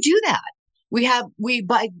do that?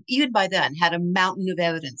 Even by then had a mountain of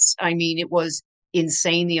evidence. I mean, it was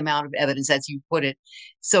insane, the amount of evidence, as you put it.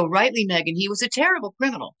 So rightly, Megan, he was a terrible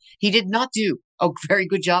criminal. He did not do a very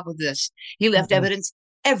good job of this. He left evidence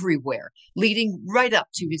everywhere, leading right up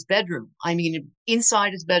to his bedroom. I mean,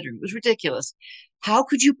 inside his bedroom. It was ridiculous. How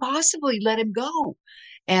could you possibly let him go?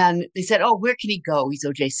 And they said, oh, where can he go? He's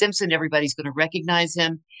O.J. Simpson. Everybody's going to recognize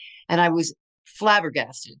him. And I was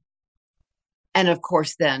flabbergasted. And of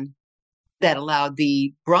course, then that allowed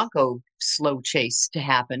the Bronco slow chase to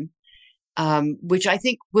happen, which I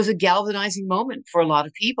think was a galvanizing moment for a lot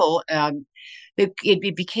of people.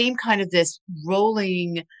 It became kind of this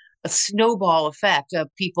rolling, a snowball effect of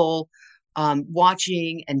people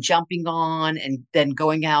watching and jumping on and then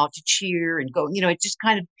going out to cheer and go, it just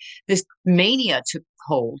kind of, this mania took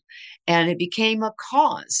hold, and it became a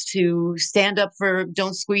cause to stand up for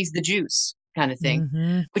don't squeeze the juice kind of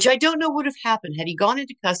thing, which I don't know would have happened had he gone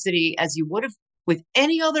into custody as you would have with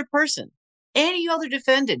any other person, any other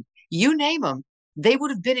defendant, you name them. They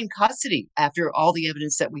would have been in custody after all the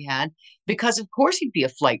evidence that we had, because of course he'd be a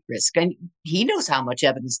flight risk. And he knows how much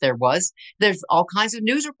evidence there was. There's all kinds of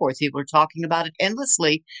news reports. People are talking about it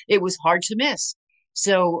endlessly. It was hard to miss.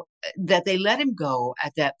 So that they let him go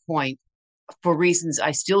at that point for reasons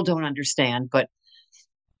I still don't understand, but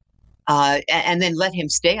and then let him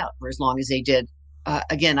stay out for as long as they did.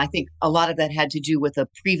 Again, I think a lot of that had to do with a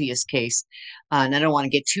previous case. And I don't want to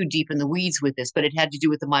get too deep in the weeds with this, but it had to do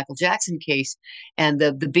with the Michael Jackson case and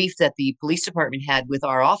the beef that the police department had with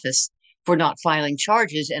our office for not filing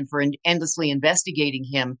charges and for endlessly investigating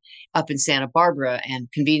him up in Santa Barbara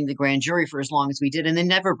and convening the grand jury for as long as we did, and then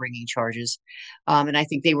never bringing charges. And I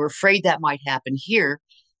think they were afraid that might happen here,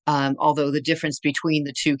 although the difference between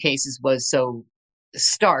the two cases was so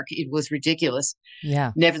stark, it was ridiculous.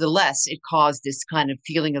 Yeah. Nevertheless, it caused this kind of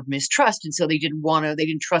feeling of mistrust, and so they didn't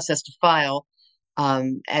trust us to file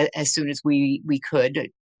as soon as we could.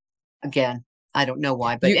 Again, I don't know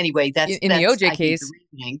why, but anyway, that's in the OJ case.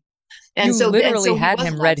 And you so literally he had was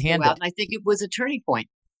him allowed to go red-handed. out, and I think it was a turning point.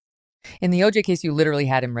 In the OJ case, you literally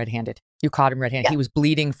had him red-handed. You caught him red-handed. Yeah. He was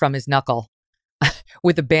bleeding from his knuckle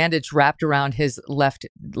with a bandage wrapped around his left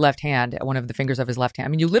hand, one of the fingers of his left hand. I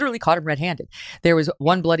mean, you literally caught him red-handed. There was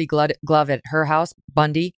one bloody glove at her house,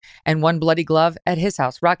 Bundy, and one bloody glove at his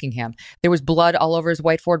house, Rockingham. There was blood all over his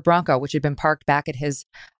white Ford Bronco, which had been parked back at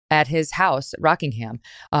his house, Rockingham.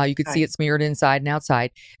 You could see it smeared inside and outside.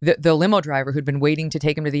 The limo driver who'd been waiting to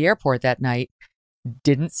take him to the airport that night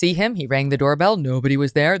didn't see him. He rang the doorbell. Nobody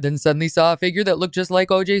was there. Then suddenly saw a figure that looked just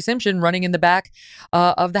like O.J. Simpson running in the back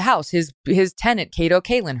of the house. His tenant, Cato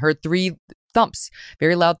Kalin, heard 3 thumps,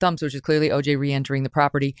 very loud thumps, which is clearly O.J. re-entering the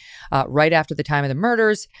property right after the time of the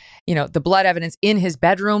murders. The blood evidence in his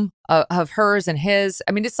bedroom of hers and his.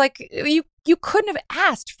 I mean, it's like you couldn't have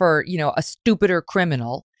asked for, a stupider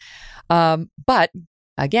criminal. But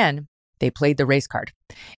again, they played the race card.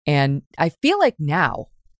 And I feel like now,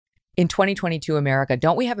 in 2022 America,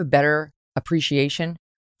 don't we have a better appreciation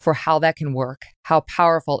for how that can work, how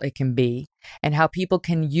powerful it can be, and how people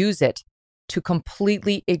can use it to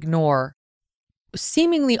completely ignore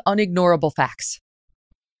seemingly unignorable facts?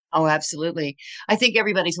 Oh, absolutely. I think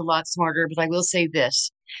everybody's a lot smarter, but I will say this.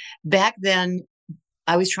 Back then,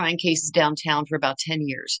 I was trying cases downtown for about 10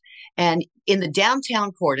 years. And in the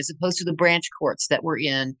downtown court, as opposed to the branch courts that were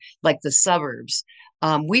in like the suburbs,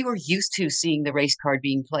 we were used to seeing the race card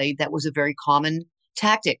being played. That was a very common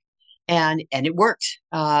tactic. And it worked.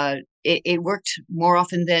 It worked more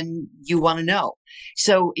often than you want to know.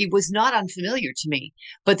 So it was not unfamiliar to me.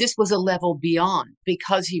 But this was a level beyond,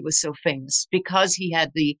 because he was so famous, because he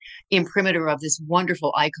had the imprimatur of this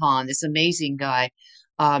wonderful icon, this amazing guy.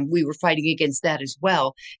 We were fighting against that as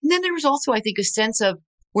well. And then there was also, I think, a sense of,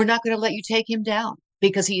 we're not going to let you take him down,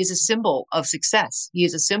 because he is a symbol of success. He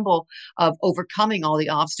is a symbol of overcoming all the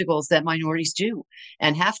obstacles that minorities do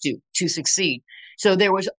and have to succeed. So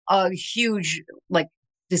there was a huge,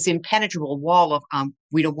 this impenetrable wall of,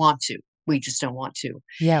 we don't want to. We just don't want to.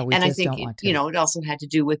 Yeah, and I think, it also had to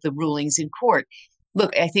do with the rulings in court.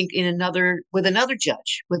 Look, I think with another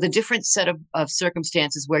judge, with a different set of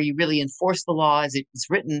circumstances where you really enforce the law as it was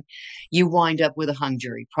written, you wind up with a hung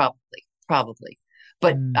jury, probably.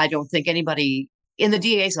 But I don't think anybody in the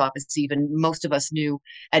DA's office, even most of us knew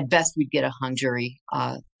at best we'd get a hung jury.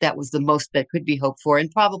 That was the most that could be hoped for.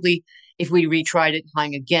 And probably if we retried it,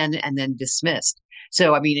 hung again and then dismissed.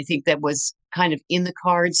 So, I mean, I think that was kind of in the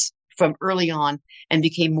cards from early on and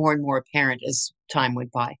became more and more apparent as time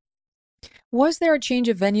went by. Was there a change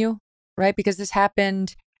of venue, right? Because this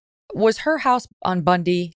happened, was her house on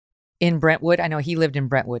Bundy in Brentwood? I know he lived in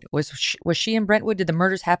Brentwood. Was she in Brentwood? Did the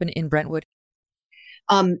murders happen in Brentwood?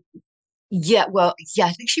 Yeah,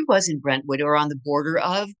 I think she was in Brentwood or on the border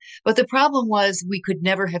of. But the problem was we could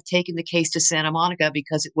never have taken the case to Santa Monica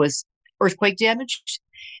because it was earthquake damaged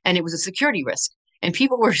and it was a security risk. And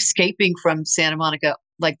people were escaping from Santa Monica,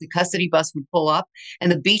 like the custody bus would pull up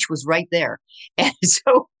and the beach was right there. And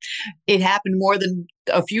so it happened more than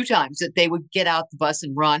a few times that they would get out the bus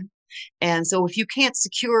and run. And so if you can't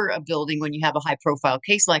secure a building when you have a high profile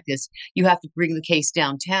case like this, you have to bring the case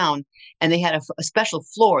downtown. And they had a special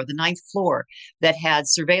floor, the 9th floor, that had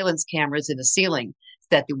surveillance cameras in the ceiling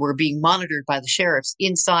that were being monitored by the sheriffs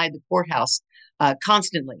inside the courthouse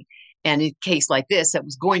constantly. And in a case like this, that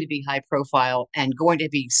was going to be high profile and going to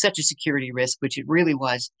be such a security risk, which it really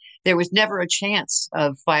was, there was never a chance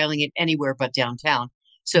of filing it anywhere but downtown.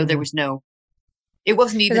 So there was it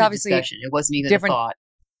wasn't even a discussion. It wasn't even a thought.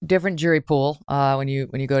 Different jury pool when you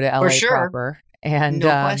go to LA proper. And no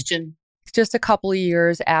question. Just a couple of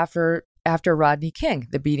years after Rodney King,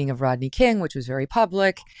 the beating of Rodney King, which was very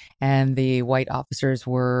public, and the white officers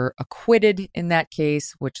were acquitted in that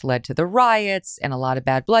case, which led to the riots and a lot of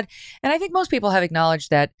bad blood. And I think most people have acknowledged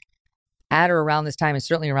that at or around this time, and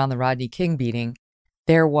certainly around the Rodney King beating,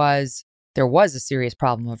 there was a serious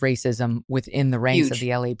problem of racism within the ranks of the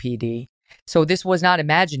LAPD. So this was not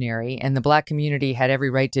imaginary, and the Black community had every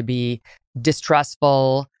right to be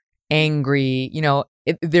distrustful, angry. You know,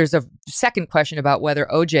 there's a second question about whether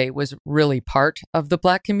OJ was really part of the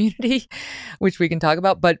Black community, which we can talk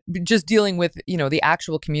about. But just dealing with, the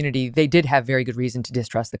actual community, they did have very good reason to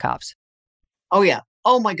distrust the cops. Oh, yeah.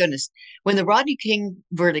 Oh, my goodness. When the Rodney King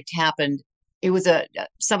verdict happened, it was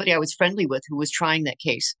somebody I was friendly with who was trying that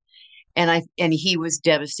case. And he was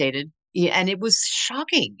devastated. Yeah, and it was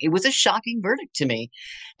shocking. It was a shocking verdict to me.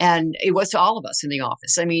 And it was to all of us in the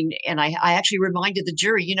office. I mean, and I actually reminded the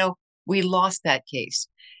jury, we lost that case.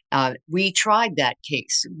 We tried that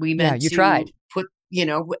case. We meant to put,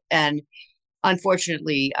 and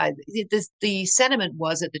unfortunately, the sentiment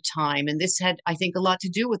was at the time, and this had, I think, a lot to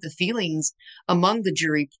do with the feelings among the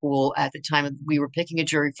jury pool at the time we were picking a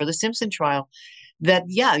jury for the Simpson trial, that,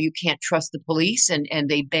 you can't trust the police and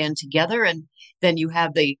they band together. And then you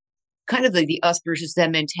have the kind of the us versus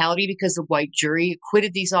them mentality because the white jury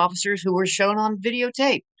acquitted these officers who were shown on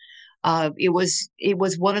videotape. It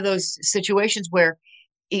was one of those situations where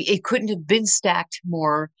it couldn't have been stacked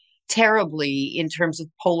more terribly in terms of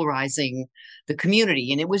polarizing the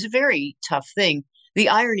community. And it was a very tough thing. The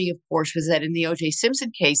irony, of course, was that in the O.J.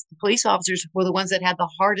 Simpson case, the police officers were the ones that had the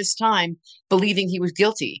hardest time believing he was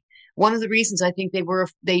guilty. One of the reasons I think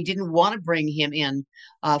they didn't want to bring him in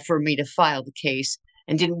for me to file the case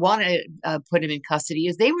and didn't want to put him in custody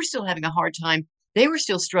is they were still having a hard time. They were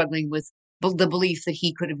still struggling with the belief that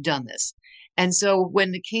he could have done this. And so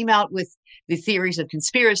when they came out with the theories of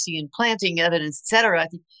conspiracy and planting evidence, et cetera, I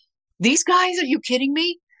think, these guys, are you kidding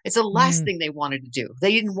me? It's the last thing they wanted to do.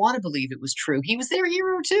 They didn't want to believe it was true. He was their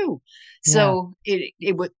hero too. So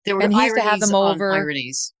there were ironies on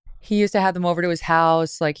ironies. He used to have them over to his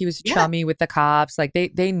house. Like, he was chummy with the cops. Like,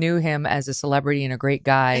 they knew him as a celebrity and a great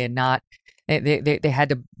guy, and not they had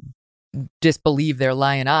to disbelieve their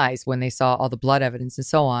lying eyes when they saw all the blood evidence and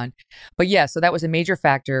so on. But so that was a major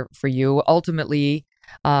factor for you. Ultimately,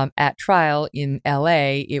 at trial in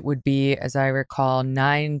LA, it would be, as I recall,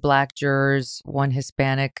 9 Black jurors, 1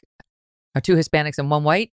 Hispanic, or 2 Hispanics and 1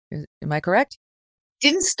 white. Am I correct?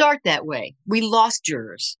 Didn't start that way. We lost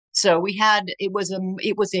jurors. So it was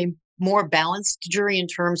a more balanced jury in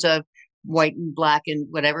terms of white and Black and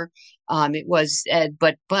whatever. It was,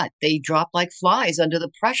 but they dropped like flies under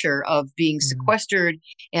the pressure of being sequestered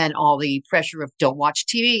and all the pressure of don't watch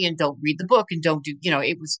TV and don't read the book and don't do,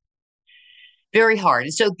 it was very hard.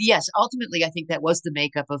 And so, yes, ultimately, I think that was the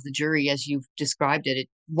makeup of the jury as you've described it. It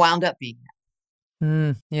wound up being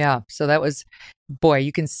that. Yeah. So that was, boy,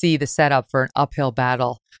 you can see the setup for an uphill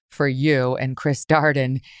battle for you and Chris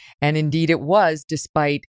Darden. And indeed it was,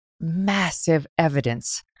 despite massive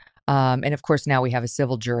evidence. And of course, now we have a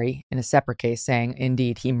civil jury in a separate case saying,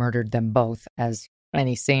 indeed, he murdered them both, as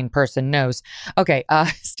any sane person knows. Okay,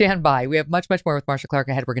 stand by. We have much, much more with Marcia Clark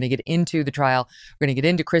ahead. We're going to get into the trial. We're going to get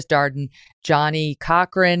into Chris Darden, Johnny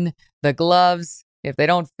Cochran, the gloves, If they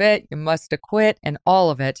don't fit, you must acquit, and all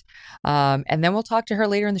of it. And then we'll talk to her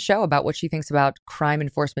later in the show about what she thinks about crime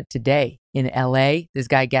enforcement today in LA. This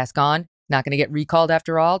guy Gascon, not going to get recalled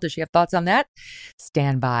after all. Does she have thoughts on that?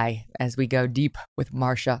 Stand by as we go deep with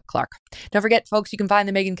Marcia Clark. Don't forget, folks, you can find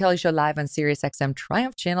The Megyn Kelly Show live on SiriusXM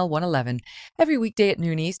Triumph Channel 111 every weekday at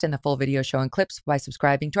noon East, and the full video show and clips by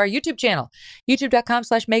subscribing to our YouTube channel,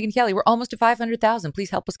 youtube.com/Megyn Kelly. We're almost to 500,000.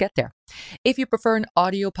 Please help us get there. If you prefer an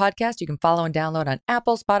audio podcast, you can follow and download on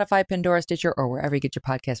Apple, Spotify, Pandora, Stitcher, or wherever you get your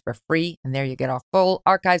podcast for free. And there you get our full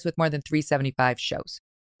archives with more than 375 shows.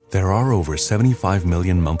 There are over 75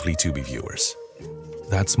 million monthly Tubi viewers.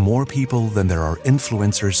 That's more people than there are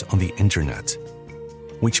influencers on the internet.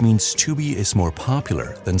 Which means Tubi is more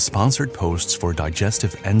popular than sponsored posts for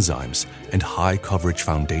digestive enzymes and high coverage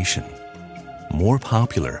foundation. More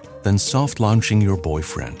popular than soft launching your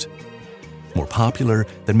boyfriend. More popular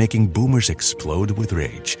than making boomers explode with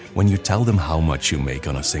rage when you tell them how much you make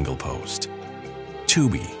on a single post.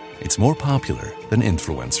 Tubi, it's more popular than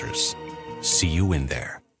influencers. See you in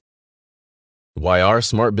there. Why are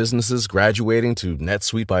smart businesses graduating to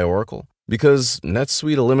NetSuite by Oracle? Because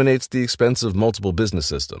NetSuite eliminates the expense of multiple business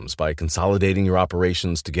systems by consolidating your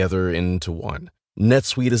operations together into one.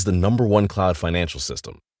 NetSuite is the #1 cloud financial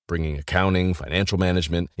system, bringing accounting, financial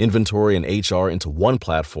management, inventory, and HR into one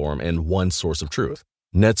platform and one source of truth.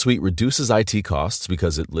 NetSuite reduces IT costs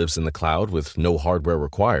because it lives in the cloud with no hardware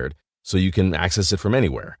required, so you can access it from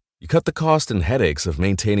anywhere. You cut the cost and headaches of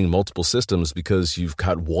maintaining multiple systems because you've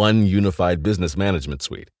got one unified business management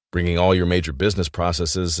suite. Bringing all your major business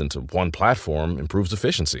processes into one platform improves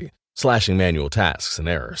efficiency, slashing manual tasks and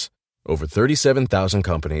errors. Over 37,000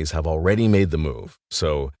 companies have already made the move,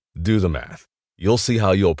 so do the math. You'll see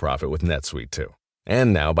how you'll profit with NetSuite too.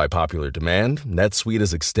 And now, by popular demand, NetSuite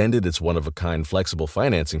has extended its one-of-a-kind flexible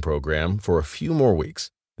financing program for a few more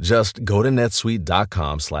weeks. Just go to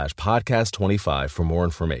netsuite.com/podcast25 for more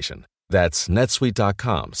information. That's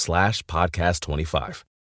netsuite.com/podcast25.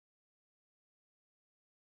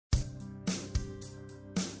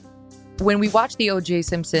 When we watch the O.J.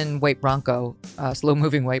 Simpson white Bronco,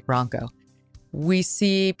 slow-moving white Bronco, we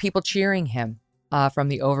see people cheering him from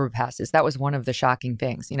the overpasses. That was one of the shocking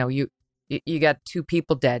things. You know, you got two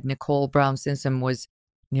people dead. Nicole Brown Simpson was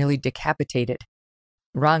nearly decapitated.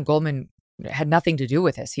 Ron Goldman had nothing to do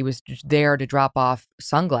with this. He was there to drop off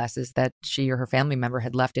sunglasses that she or her family member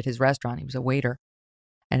had left at his restaurant. He was a waiter,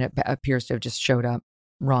 and it appears to have just showed up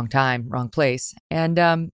wrong time, wrong place.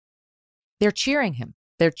 And they're cheering him.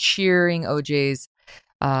 They're cheering OJ's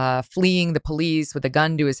fleeing the police with a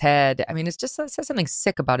gun to his head. I mean, it says something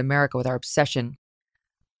sick about America with our obsession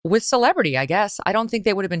with celebrity, I guess. I don't think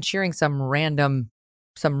they would have been cheering some random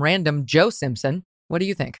Joe Simpson. What do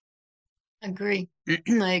you think? Agree.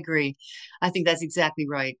 I agree. I think that's exactly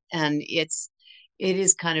right. And it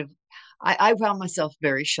is kind of, I found myself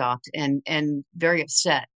very shocked and very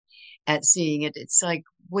upset at seeing it. It's like,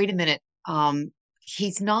 wait a minute.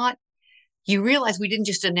 He's not, you realize we didn't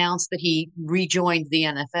just announce that he rejoined the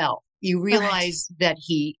NFL. You realize that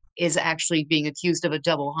he is actually being accused of a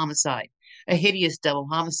double homicide, a hideous double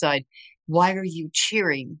homicide. Why are you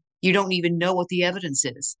cheering? You don't even know what the evidence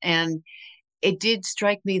is. And it did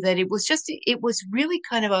strike me that it was really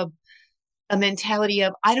kind of a mentality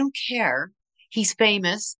of, I don't care. He's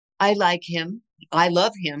famous. I like him. I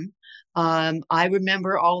love him. I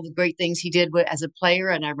remember all the great things he did as a player,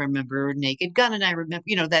 and I remember Naked Gun, and I remember,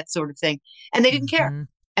 that sort of thing. And they didn't care.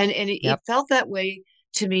 And it felt that way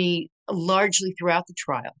to me largely throughout the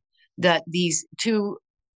trial, that these two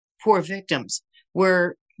poor victims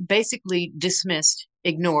were basically dismissed,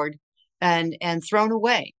 ignored, and thrown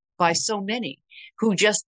away by so many who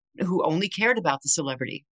only cared about the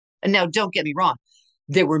celebrity. And now, don't get me wrong,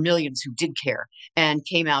 there were millions who did care and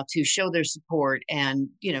came out to show their support and,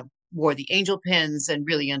 wore the angel pins and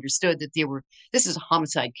really understood that this is a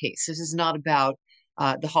homicide case. This is not about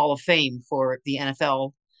the Hall of Fame for the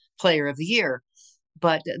NFL Player of the Year.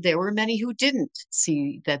 But there were many who didn't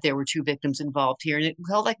see that there were two victims involved here. And it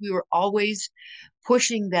felt like we were always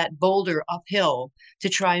pushing that boulder uphill to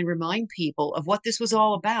try and remind people of what this was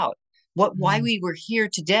all about, why we were here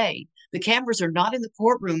today. The cameras are not in the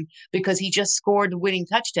courtroom because he just scored the winning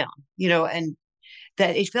touchdown, and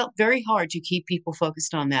that it felt very hard to keep people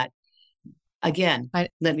focused on that. Again,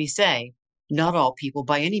 let me say, not all people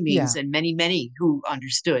by any means, and many, many who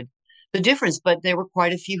understood the difference, but there were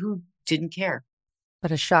quite a few who didn't care.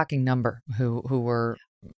 But a shocking number who were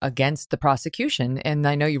against the prosecution. And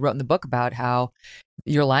I know you wrote in the book about how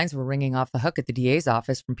your lines were ringing off the hook at the DA's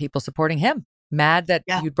office from people supporting him. mad that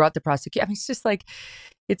you brought the prosecution. I mean, it's just like,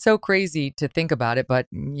 it's so crazy to think about it. But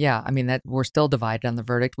yeah, I mean, that we're still divided on the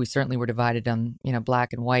verdict. We certainly were divided on,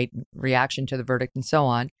 black and white reaction to the verdict and so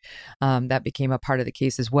on. That became a part of the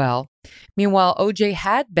case as well. Meanwhile, OJ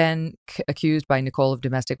had been accused by Nicole of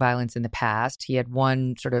domestic violence in the past. He had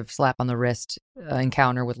one sort of slap on the wrist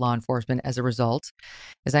encounter with law enforcement as a result.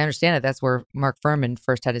 As I understand it, that's where Mark Furman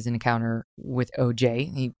first had his encounter with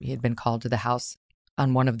OJ. He had been called to the house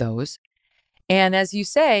on one of those. And as you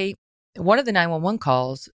say, one of the 911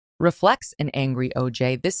 calls reflects an angry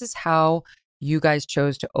OJ. This is how you guys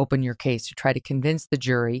chose to open your case, to try to convince the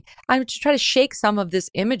jury, to try to shake some of this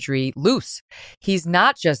imagery loose. He's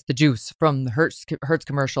not just the juice from the Hertz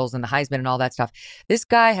commercials and the Heisman and all that stuff. This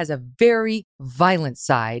guy has a very violent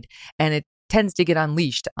side, and it tends to get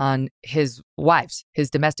unleashed on his wives, his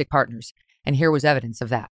domestic partners. And here was evidence of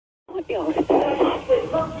that.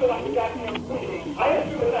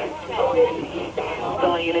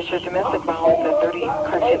 Units, your domestic violence at 30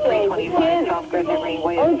 Correction 325 South Gretna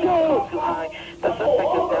Greenway is now too high. The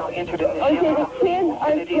suspect is now entered in the shelter,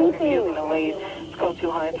 and it is refusing to leave. It's code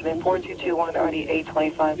too high. Incident 4221 RD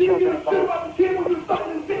 825. Children involved.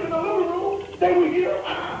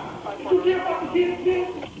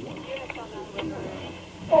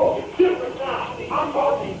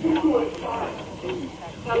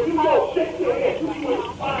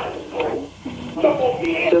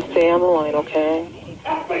 Just stay on the line, okay?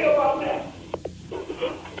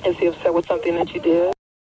 Is he upset with something that you did?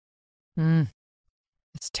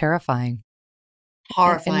 It's terrifying.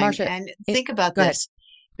 Horrifying. And Marcia, think about this. Ahead.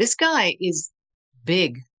 This guy is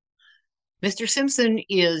big. Mr. Simpson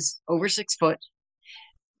is over 6 foot,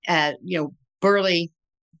 burly,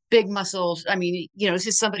 big muscles. I mean, this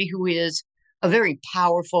is somebody who is a very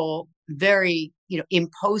powerful, very,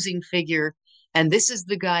 imposing figure. And this is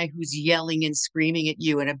the guy who's yelling and screaming at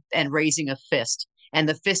you and raising a fist. And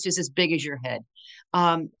the fist is as big as your head.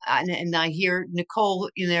 And I hear Nicole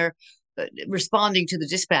in there responding to the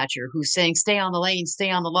dispatcher who's saying, stay on the lane, stay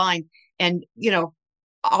on the line. And,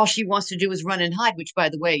 all she wants to do is run and hide, which, by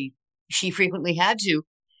the way, she frequently had to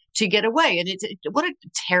get away. And what a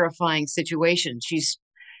terrifying situation. She's,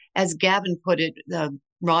 as Gavin put it,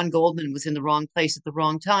 Ron Goldman was in the wrong place at the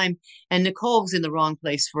wrong time. And Nicole was in the wrong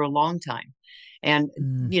place for a long time. And,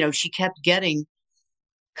 she kept getting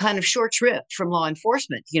kind of short shrift from law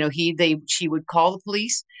enforcement. She would call the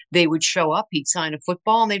police, they would show up, he'd sign a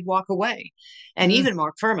football, and they'd walk away. And even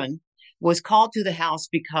Mark Furman was called to the house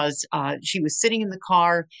because she was sitting in the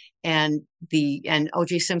car, and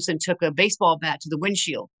O.J. Simpson took a baseball bat to the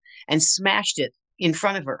windshield and smashed it in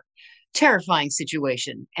front of her. Terrifying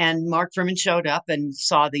situation. And Mark Furman showed up and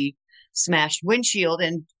saw the smashed windshield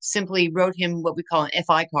and simply wrote him what we call an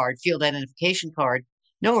FI card, field identification card,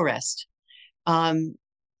 no arrest.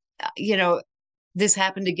 This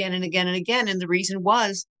happened again and again and again. And the reason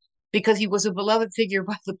was because he was a beloved figure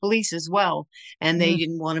by the police as well. And they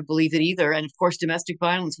didn't want to believe it either. And of course, domestic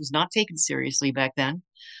violence was not taken seriously back then.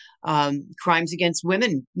 Crimes against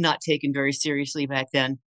women, not taken very seriously back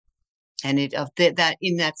then. And that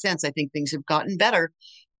in that sense, I think things have gotten better.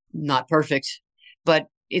 Not perfect, but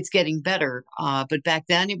it's getting better. But back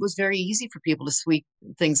then it was very easy for people to sweep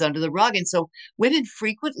things under the rug. And so women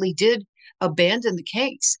frequently did abandon the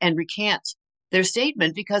case and recant their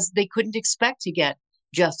statement because they couldn't expect to get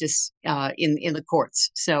justice in the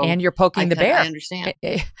courts. So, and you're poking the bear. I understand.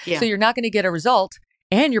 Yeah. So you're not going to get a result,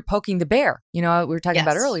 and you're poking the bear. We were talking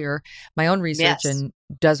about earlier, my own research, and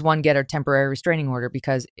does one get a temporary restraining order?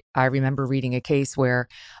 Because I remember reading a case where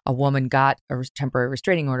a woman got a temporary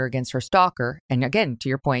restraining order against her stalker. And again, to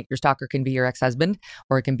your point, your stalker can be your ex-husband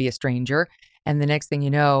or it can be a stranger. And the next thing you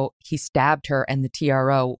know, he stabbed her and the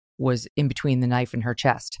TRO was in between the knife and her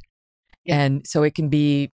chest. Yeah. And so it can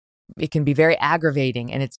be very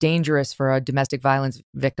aggravating, and it's dangerous for a domestic violence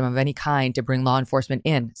victim of any kind to bring law enforcement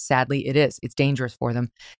in. Sadly, it is. It's dangerous for them.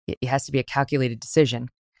 It has to be a calculated decision.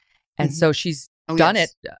 And so she's done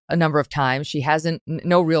it a number of times. She hasn't,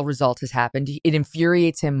 no real result has happened. It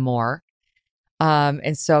infuriates him more.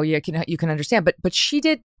 And so you can understand, but she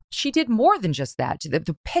did more than just that.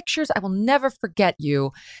 The pictures, I will never forget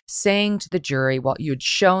you saying to the jury while you had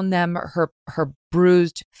shown them her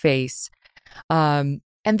bruised face.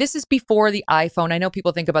 And this is before the iPhone. I know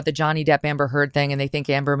people think about the Johnny Depp Amber Heard thing and they think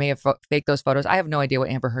Amber may have faked those photos. I have no idea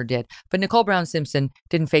what Amber Heard did. But Nicole Brown Simpson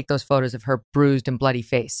didn't fake those photos of her bruised and bloody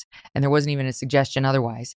face. And there wasn't even a suggestion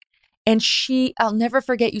otherwise. And I'll never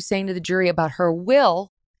forget you saying to the jury about her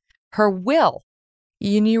will. And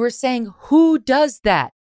you were saying, who does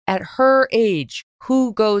that at her age?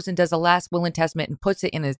 Who goes and does a last will and testament and puts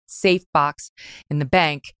it in a safe box in the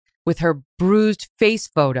bank with her bruised face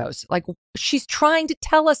photos. Like, she's trying to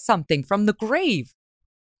tell us something from the grave.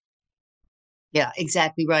 Yeah,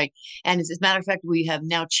 exactly right. And as a matter of fact, we have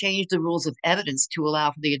now changed the rules of evidence to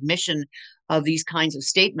allow for the admission of these kinds of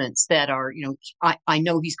statements that are, I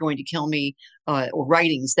know he's going to kill me, or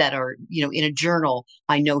writings that are, in a journal.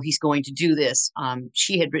 I know he's going to do this.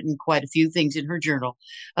 She had written quite a few things in her journal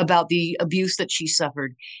about the abuse that she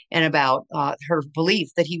suffered and about her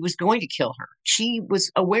belief that he was going to kill her. She was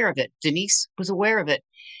aware of it. Denise was aware of it.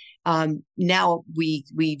 Now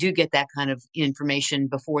we do get that kind of information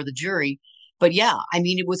before the jury. But yeah, I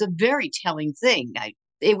mean, it was a very telling thing.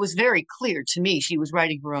 It was very clear to me she was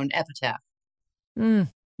writing her own epitaph.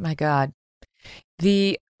 My God.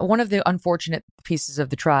 One of the unfortunate pieces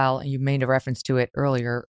of the trial, and you made a reference to it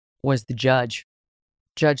earlier, was the judge.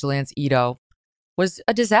 Judge Lance Ito was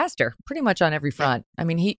a disaster pretty much on every front. I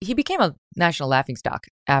mean, he became a national laughingstock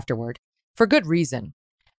afterward for good reason.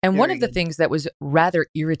 And one of the things that was rather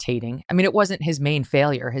irritating, I mean, it wasn't his main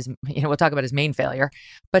failure. We'll talk about his main failure,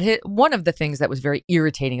 but one of the things that was very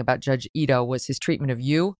irritating about Judge Ito was his treatment of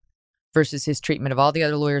you versus his treatment of all the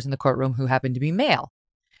other lawyers in the courtroom who happened to be male.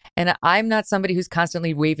 And I'm not somebody who's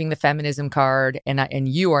constantly waving the feminism card, and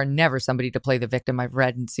you are never somebody to play the victim. I've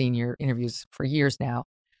read and seen your interviews for years now,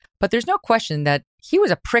 but there's no question that he was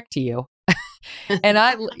a prick to you. And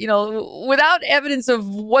without evidence of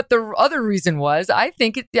what the other reason was, I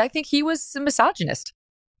think he was a misogynist.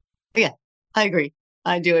 Yeah, I agree.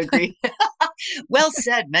 I do agree. Well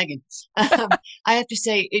said, Megan. I have to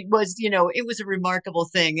say it was a remarkable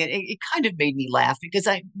thing. It kind of made me laugh because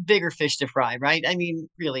bigger fish to fry, right? I mean,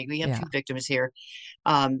 really, we have two victims here.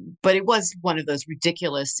 But it was one of those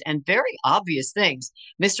ridiculous and very obvious things.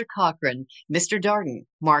 Mr. Cochran, Mr. Darden,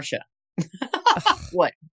 Marcia.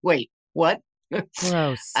 What? Wait, what?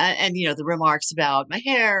 Gross. And the remarks about my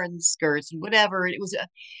hair and skirts and whatever. It was a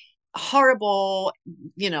horrible,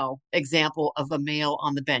 example of a male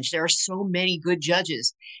on the bench. There are so many good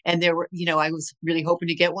judges, and there were, I was really hoping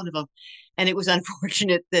to get one of them, and it was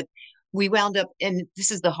unfortunate that we wound up. And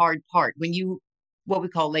this is the hard part when you, what we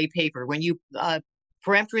call lay paper, when you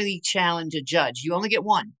peremptorily challenge a judge, you only get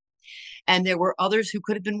one. And there were others who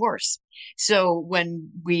could have been worse. So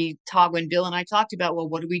when Bill and I talked about, well,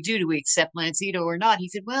 what do we do? Do we accept Lance Ito or not? He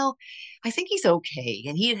said, well, I think he's okay.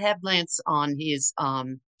 And he had Lance on his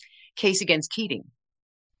case against Keating.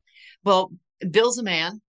 Well, Bill's a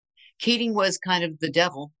man. Keating was kind of the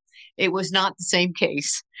devil. It was not the same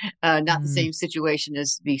case, not the same situation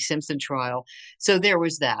as the Simpson trial. So there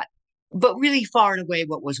was that. But really far and away,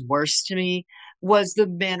 what was worse to me was the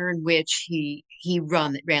manner in which he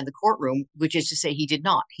ran the courtroom, which is to say he did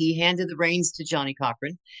not. He handed the reins to Johnny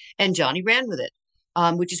Cochran, and Johnny ran with it,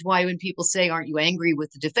 which is why when people say, aren't you angry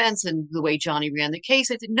with the defense and the way Johnny ran the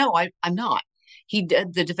case? I said, no, I'm not.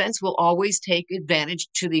 The defense will always take advantage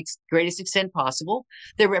to the greatest extent possible.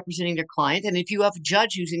 They're representing their client. And if you have a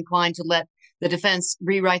judge who's inclined to let the defense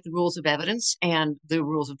rewrite the rules of evidence and the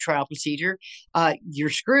rules of trial procedure, you're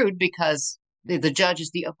screwed because the judge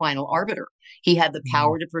is the final arbiter. He had the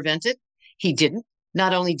power to prevent it. He didn't.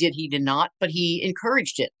 Not only did he not, but he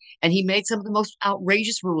encouraged it. And he made some of the most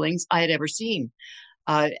outrageous rulings I had ever seen.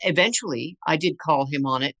 Eventually, I did call him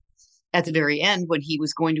on it at the very end when he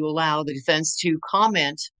was going to allow the defense to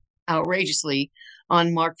comment outrageously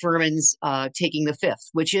on Mark Furman's taking the fifth,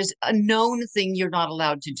 which is a known thing you're not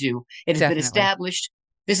allowed to do. It has been established.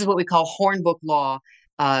 This is what we call Hornbook law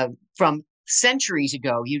from centuries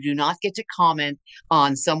ago. You do not get to comment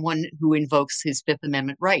on someone who invokes his Fifth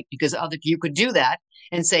Amendment right, because you could do that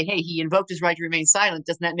and say, hey, he invoked his right to remain silent.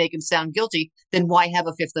 Doesn't that make him sound guilty? Then why have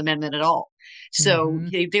a Fifth Amendment at all? So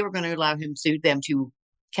they were going to allow them to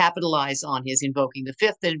capitalize on his invoking the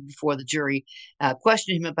fifth, and before the jury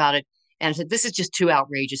questioned him about it, and said, this is just too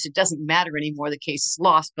outrageous. It doesn't matter anymore. The case is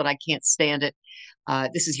lost, but I can't stand it.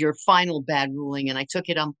 This is your final bad ruling. And I took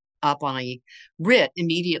it up on a writ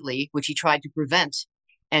immediately, which he tried to prevent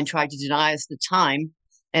and tried to deny us the time.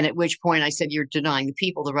 And at which point I said, you're denying the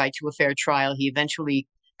people the right to a fair trial. He eventually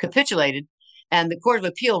capitulated. And the Court of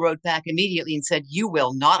Appeal wrote back immediately and said, you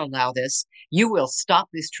will not allow this. You will stop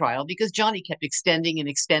this trial, because Johnny kept extending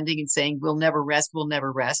and saying, we'll never rest, we'll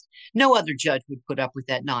never rest. No other judge would put up with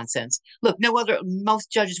that nonsense. Look,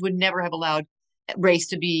 most judges would never have allowed race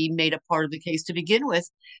to be made a part of the case to begin with,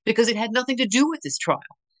 because it had nothing to do with this trial.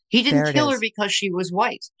 He didn't kill her because she was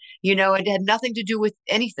white. It had nothing to do with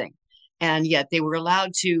anything. And yet they were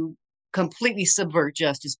allowed to completely subvert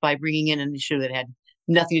justice by bringing in an issue that had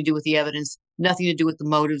nothing to do with the evidence, nothing to do with the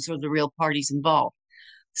motives or the real parties involved.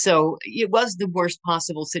 So it was the worst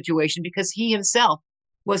possible situation, because he himself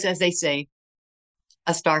was, as they say,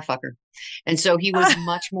 a starfucker. And so he was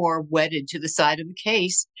much more wedded to the side of the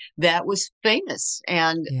case that was famous.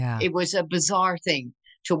 And it was a bizarre thing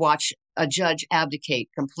to watch a judge abdicate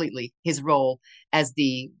completely his role as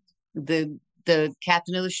the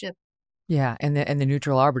captain of the ship. Yeah, and the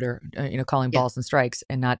neutral arbiter, calling balls and strikes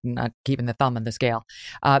and not keeping the thumb on the scale.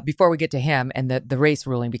 Before we get to him and the race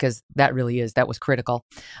ruling, because that was critical.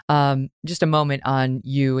 Just a moment on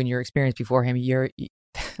you and your experience before him.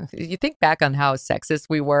 You think back on how sexist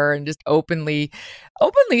we were and just openly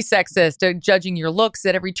sexist, judging your looks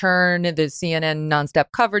at every turn. The CNN nonstop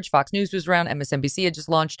coverage, Fox News was around, MSNBC had just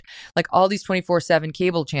launched, like all these 24/7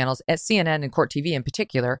 cable channels, at CNN and Court TV in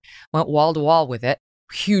particular, went wall to wall with it.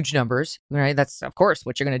 Huge numbers, right? That's, of course,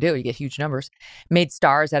 what you're going to do. You get huge numbers. Made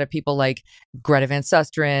stars out of people like Greta Van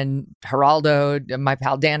Susteren, Geraldo, my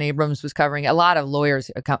pal Dan Abrams was covering. A lot of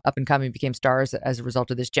lawyers up and coming became stars as a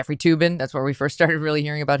result of this. Jeffrey Toobin, that's where we first started really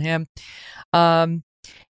hearing about him.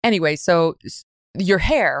 Anyway, so your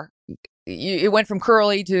hair, it went from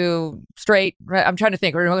curly to straight. Right? I'm trying to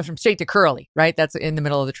think. It went from straight to curly, right? That's in the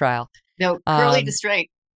middle of the trial. No, curly to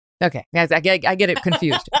straight. Okay, I get it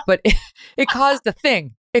confused, but it caused a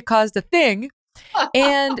thing. It caused a thing.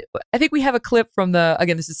 And I think we have a clip from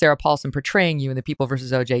again, this is Sarah Paulson portraying you in The People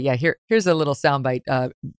versus OJ. Yeah, here's a little soundbite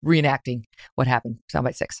reenacting what happened.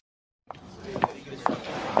 Soundbite 6.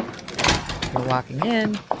 We're walking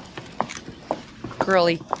in.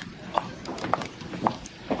 Curly.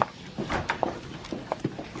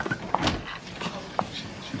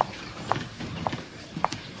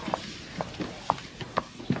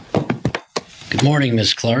 Good morning,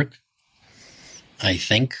 Miss Clark. I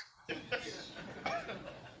think.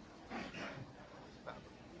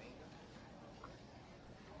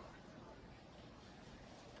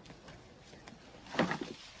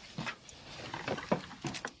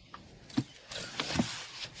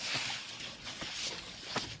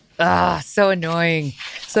 So annoying.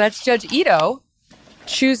 So that's Judge Ito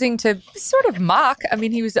choosing to sort of mock. I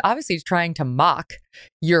mean, he was obviously trying to mock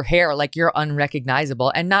your hair, like you're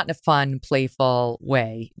unrecognizable, and not in a fun, playful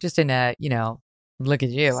way. Just in a, look at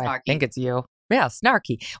you. Snarky. I think it's you. Yeah,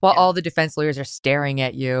 snarky. While all the defense lawyers are staring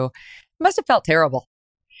at you. It must have felt terrible.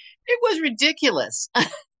 It was ridiculous.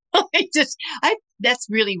 That's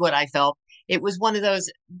really what I felt. It was one of those,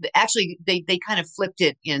 actually, they kind of flipped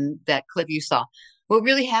it in that clip you saw. What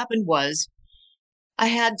really happened was I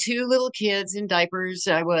had 2 little kids in diapers.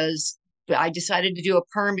 I decided to do a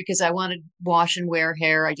perm because I wanted to wash and wear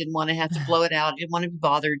hair. I didn't want to have to blow it out. I didn't want to be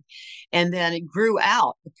bothered. And then it grew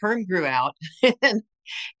out. The perm grew out.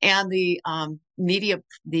 and the media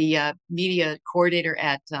coordinator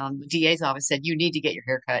at the DA's office said, "You need to get your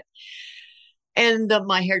hair cut." And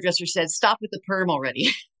my hairdresser said, "Stop with the perm already.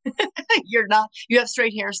 You have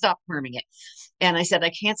straight hair. Stop perming it." And I said, "I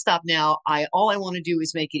can't stop now. All I want to do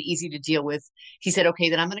is make it easy to deal with." He said, "Okay,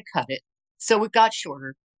 then I'm going to cut it." So it got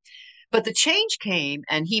shorter. But the change came,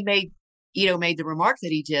 and he made the remark that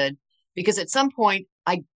he did, because at some point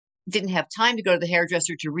I didn't have time to go to the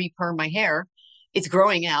hairdresser to re-perm my hair. It's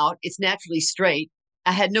growing out. It's naturally straight.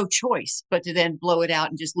 I had no choice but to then blow it out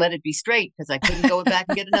and just let it be straight, because I couldn't go back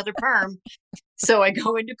and get another perm. So I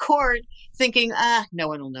go into court thinking, no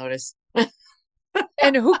one will notice.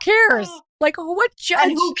 And who cares? Like, what judge?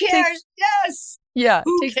 And who cares? Yes. Yeah.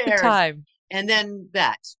 Who takes cares? The time. And then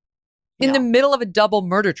that. In the middle of a double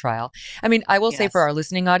murder trial. I mean, I will say for our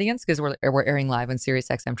listening audience, because we're airing live on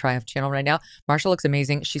SiriusXM Triumph channel right now, Marcia looks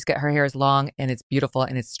amazing. She's got her hair is long and it's beautiful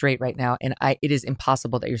and it's straight right now. And it is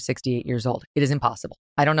impossible that you're 68 years old. It is impossible.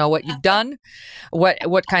 I don't know what you've done,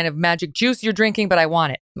 what kind of magic juice you're drinking, but I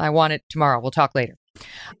want it. I want it tomorrow. We'll talk later.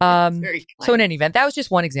 So in any event, that was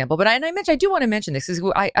just one example. But I do want to mention this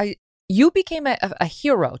because you became a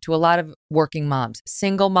hero to a lot of working moms,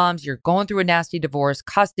 single moms. You're going through a nasty divorce,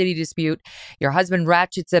 custody dispute. Your husband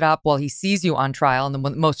ratchets it up while he sees you on trial in the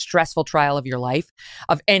most stressful trial of your life,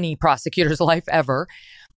 of any prosecutor's life ever.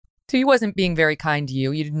 So he wasn't being very kind to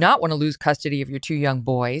you. You did not want to lose custody of your 2 young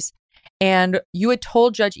boys. And you had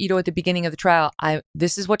told Judge Ito at the beginning of the trial,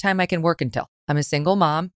 this is what time I can work until. I'm a single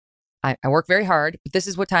mom. I work very hard, but this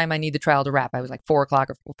is what time I need the trial to wrap. I was like 4 o'clock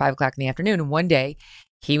or 5 o'clock in the afternoon. And one day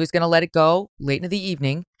he was going to let it go late into the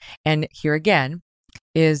evening. And here again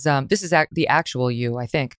is, this is the actual you, I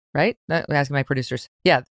think, right? I'm asking my producers.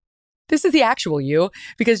 Yeah, this is the actual you,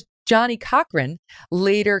 because Johnny Cochran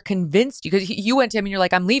later convinced you, because you went to him and you're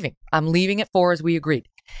like, I'm leaving at 4 as we agreed.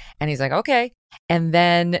 And he's like, okay. And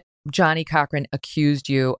then Johnny Cochran accused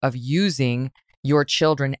you of using your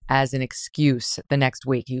children as an excuse the next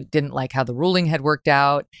week. You didn't like how the ruling had worked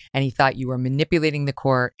out, and he thought you were manipulating the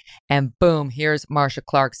court. And boom, here's Marcia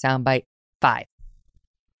Clark soundbite 5.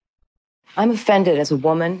 I'm offended as a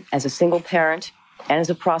woman, as a single parent, and as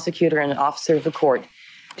a prosecutor and an officer of the court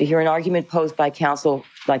to hear an argument posed by counsel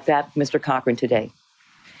like that, Mr. Cochran, today.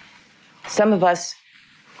 Some of us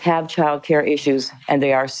have child care issues, and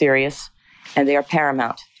they are serious, and they are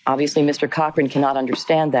paramount. Obviously, Mr. Cochran cannot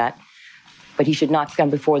understand that, but he should not come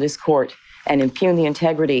before this court and impugn the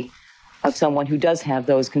integrity of someone who does have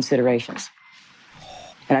those considerations.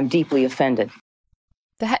 And I'm deeply offended.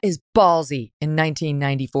 That is ballsy in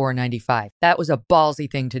 1994-95. That was a ballsy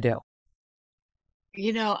thing to do.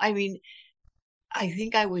 You know, I mean, I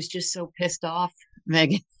think I was just so pissed off,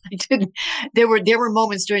 Megan. I didn't. There were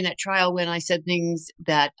moments during that trial when I said things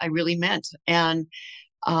that I really meant, and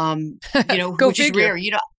you know, Go which figure. is rare.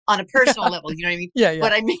 You know, on a personal level, you know what I mean? Yeah.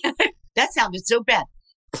 But I mean, that sounded so bad.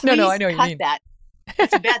 No, Please I know what you cut mean. that.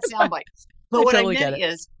 It's a bad soundbite. But I what totally I get meant it.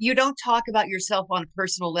 is, you don't talk about yourself on a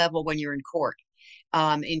personal level when you're in court.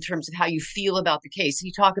 In terms of how you feel about the case.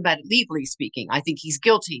 You talk about it legally speaking. I think he's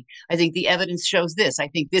guilty. I think the evidence shows this. I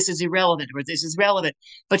think this is irrelevant or this is relevant.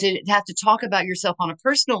 But to have to talk about yourself on a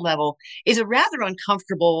personal level is a rather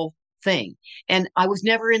uncomfortable thing. And I was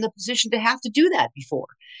never in the position to have to do that before.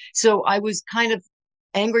 So I was kind of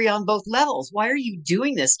angry on both levels. Why are you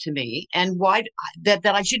doing this to me? And why that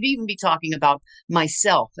I should even be talking about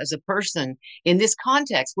myself as a person in this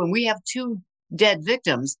context when we have two dead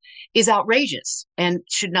victims is outrageous and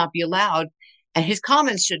should not be allowed. And his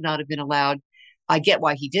comments should not have been allowed. I get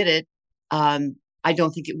why he did it. I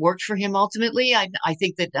don't think it worked for him ultimately. I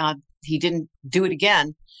think that he didn't do it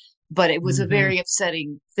again, but it was a very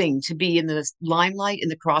upsetting thing to be in the limelight, in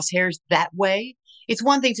the crosshairs that way. It's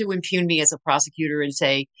one thing to impugn me as a prosecutor and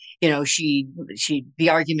say, you know, the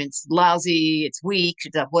argument's lousy, it's weak,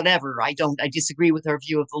 whatever. I disagree with her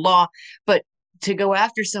view of the law, but to go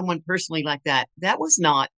after someone personally like that was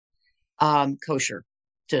not kosher,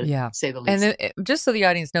 to say the least. And just so the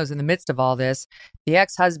audience knows, in the midst of all this, the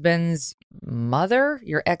ex-husband's mother,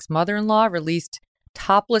 your ex-mother-in-law, released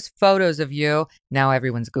topless photos of you. Now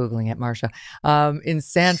everyone's Googling it, Marcia, in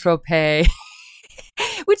Saint-Tropez.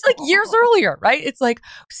 Which, like, years earlier, right? It's like,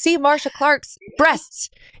 see Marcia Clark's breasts.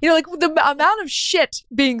 You know, like, the amount of shit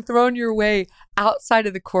being thrown your way outside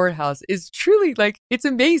of the courthouse is truly, like, it's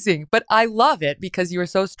amazing. But I love it because you were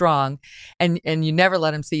so strong and you never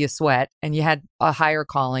let him see you sweat. And you had a higher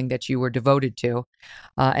calling that you were devoted to.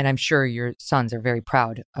 And I'm sure your sons are very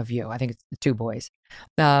proud of you. I think it's the two boys.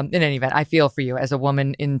 In any event, I feel for you as a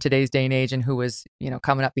woman in today's day and age and who was, you know,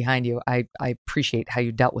 coming up behind you. I appreciate how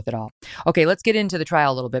you dealt with it all. Okay, let's get into the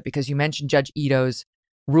trial a little bit because you mentioned Judge Ito's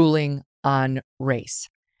ruling on race.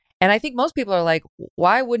 And I think most people are like,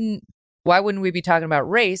 why wouldn't we be talking about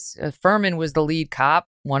race? Furman was the lead cop,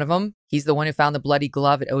 one of them. He's the one who found the bloody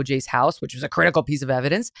glove at OJ's house, which was a critical piece of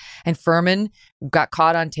evidence. And Furman got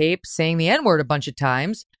caught on tape saying the N-word a bunch of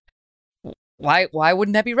times. Why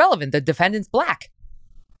wouldn't that be relevant? The defendant's black.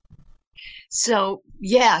 So,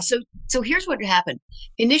 yeah. So here's what happened.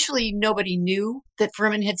 Initially, nobody knew that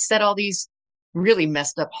Furman had said all these really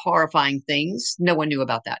messed up, horrifying things. No one knew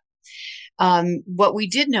about that. What we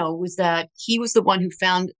did know was that he was the one who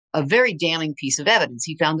found a very damning piece of evidence.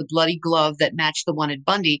 He found the bloody glove that matched the one at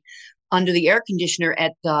Bundy under the air conditioner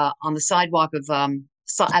on the sidewalk of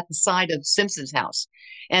at the side of Simpson's house.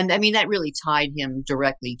 And I mean, that really tied him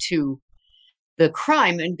directly to the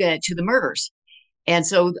crime and to the murders. And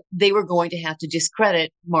so they were going to have to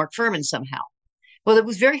discredit Mark Furman somehow. Well, it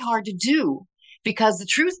was very hard to do because the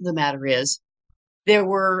truth of the matter is there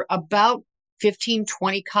were about 15,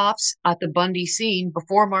 20 cops at the Bundy scene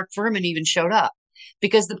before Mark Furman even showed up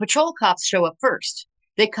because the patrol cops show up first.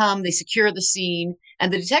 They come, they secure the scene,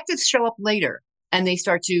 and the detectives show up later and they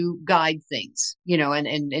start to guide things, you know,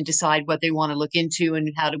 and decide what they want to look into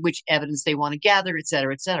and which evidence they want to gather, et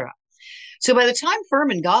cetera, et cetera. So by the time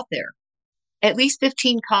Furman got there, at least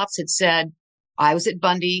 15 cops had said, I was at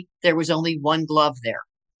Bundy. There was only one glove there,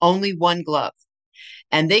 only one glove.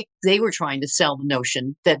 And they were trying to sell the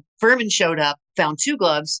notion that Furman showed up, found two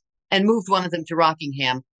gloves, and moved one of them to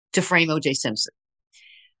Rockingham to frame O.J. Simpson.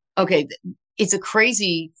 Okay, it's a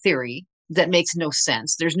crazy theory that makes no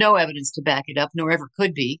sense. There's no evidence to back it up, nor ever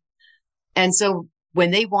could be. And so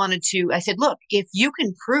when they wanted to, I said, look, if you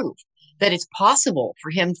can prove that it's possible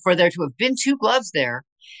for there to have been two gloves there,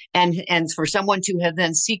 and for someone to have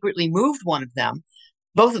then secretly moved one of them,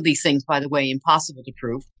 both of these things, by the way, impossible to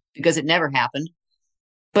prove because it never happened.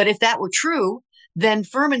 But if that were true, then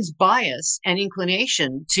Furman's bias and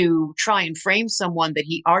inclination to try and frame someone that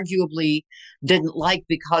he arguably didn't like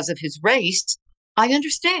because of his race, I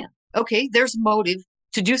understand. Okay, there's motive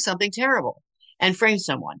to do something terrible and frame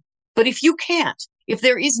someone. But if you can't, If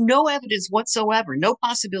there is no evidence whatsoever, no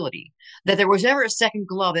possibility that there was ever a second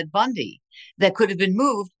glove at Bundy that could have been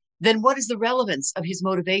moved, then what is the relevance of his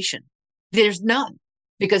motivation? There's none,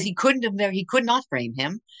 because he could not frame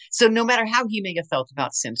him. So no matter how he may have felt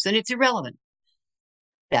about Simpson, it's irrelevant.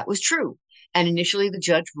 That was true. And initially the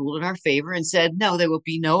judge ruled in our favor and said, no, there will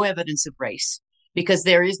be no evidence of race because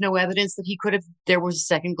there is no evidence that there was a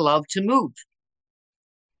second glove to move.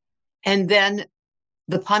 And then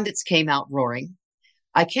the pundits came out roaring.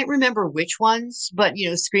 I can't remember which ones, but,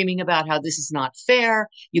 screaming about how this is not fair.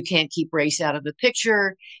 You can't keep race out of the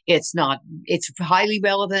picture. It's highly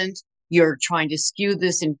relevant. You're trying to skew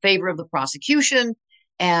this in favor of the prosecution.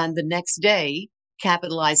 And the next day,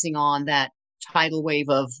 capitalizing on that tidal wave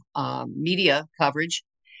of media coverage,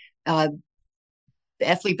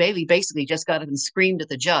 Effley Bailey basically just got up and screamed at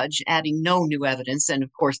the judge, adding no new evidence and, of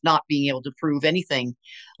course, not being able to prove anything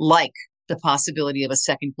like the possibility of a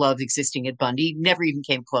second glove existing at Bundy. Never even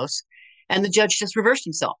came close. And the judge just reversed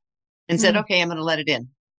himself and said, okay, I'm going to let it in.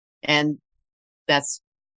 And that's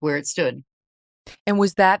where it stood. And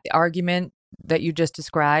was that the argument that you just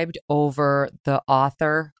described over the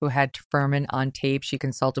author who had Furman on tape? She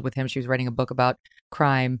consulted with him. She was writing a book about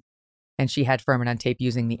crime, and she had Furman on tape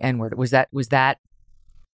using the N-word. Was that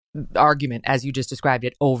argument, as you just described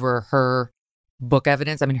it, over her book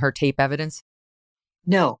evidence? I mean, her tape evidence?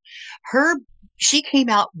 No. She came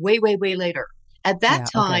out way, way, way later. At that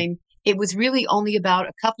time, it was really only about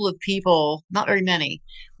a couple of people, not very many,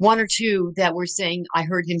 one or two that were saying, I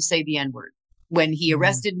heard him say the N-word. When he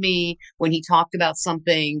arrested me, when he talked about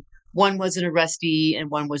something, one was an arrestee and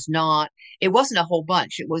one was not. It wasn't a whole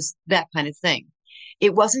bunch. It was that kind of thing.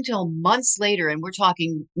 It wasn't until months later, and we're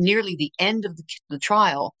talking nearly the end of the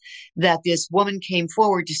trial, that this woman came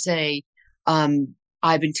forward to say,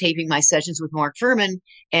 I've been taping my sessions with Mark Furman,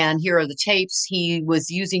 and here are the tapes. He was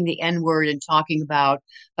using the N-word and talking about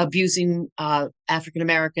abusing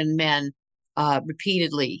African-American men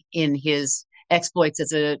repeatedly in his exploits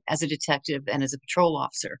as a detective and as a patrol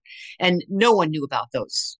officer. And no one knew about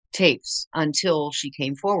those tapes until she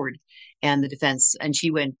came forward and the defense, and she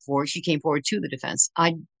came forward to the defense.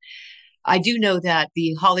 I do know that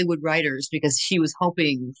the Hollywood writers, because she was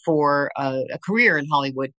hoping for a career in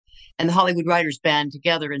Hollywood, and the Hollywood writers band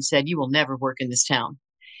together and said, you will never work in this town.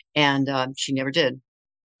 And she never did.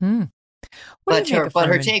 But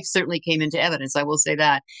her tapes certainly came into evidence. I will say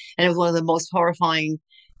that. And it was one of the most horrifying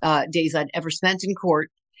days I'd ever spent in court,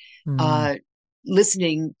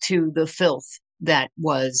 listening to the filth that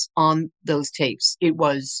was on those tapes. It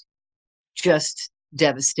was just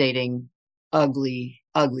devastating, ugly,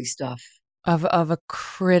 ugly stuff. Of a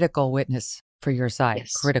critical witness for your side,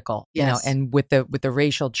 yes. Critical, yes. And with the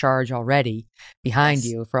racial charge already behind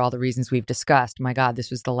you for all the reasons we've discussed. My God,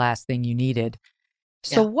 this was the last thing you needed.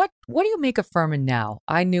 So what do you make of Furman now?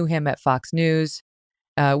 I knew him at Fox News.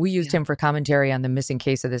 We used him for commentary on the missing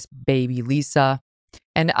case of this baby, Lisa.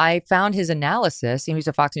 And I found his analysis, he was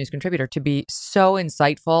a Fox News contributor, to be so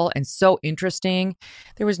insightful and so interesting.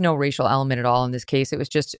 There was no racial element at all in this case. It was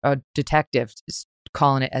just a detective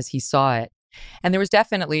calling it as he saw it. And there was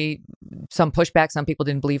definitely some pushback. Some people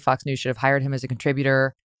didn't believe Fox News should have hired him as a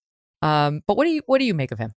contributor. But what do you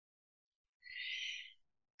make of him?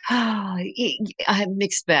 I have a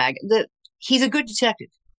mixed bag. He's a good detective.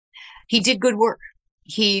 He did good work.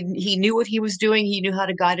 He knew what he was doing. He knew how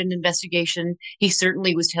to guide an investigation. He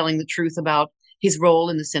certainly was telling the truth about his role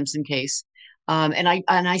in the Simpson case. And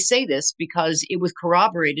I say this because it was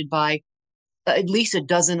corroborated by at least a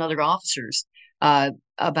dozen other officers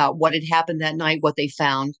about what had happened that night, what they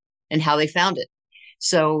found, and how they found it.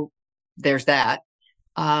 So there's that.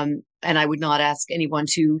 And I would not ask anyone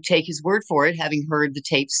to take his word for it, having heard the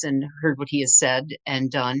tapes and heard what he has said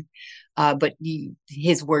and done. But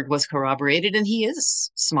his word was corroborated, and he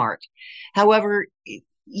is smart. However,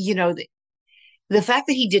 the fact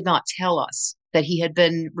that he did not tell us that he had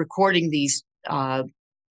been recording these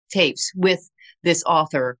tapes with this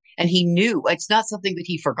author, and he knew it's not something that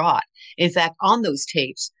he forgot. In fact, on those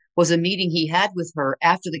tapes was a meeting he had with her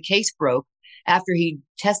after the case broke, after he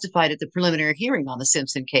testified at the preliminary hearing on the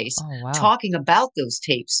Simpson case, talking about those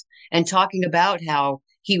tapes and talking about how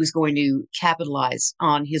he was going to capitalize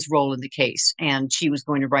on his role in the case, and she was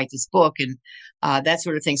going to write this book and that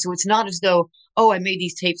sort of thing. So it's not as though, I made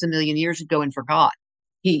these tapes a million years ago and forgot.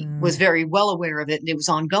 He was very well aware of it, and it was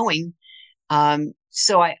ongoing.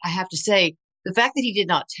 So I have to say, the fact that he did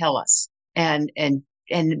not tell us and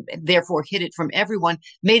therefore hid it from everyone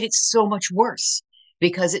made it so much worse,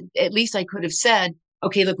 because at least I could have said,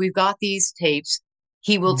 okay, look, we've got these tapes.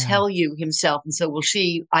 He will tell you himself, and so will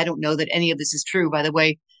she. I don't know that any of this is true. By the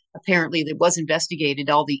way, apparently that was investigated,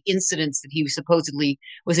 all the incidents that he supposedly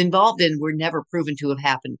was involved in were never proven to have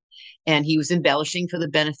happened. And he was embellishing for the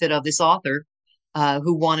benefit of this author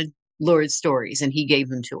who wanted lurid stories, and he gave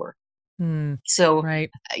them to her. So, right.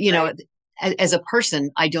 As a person,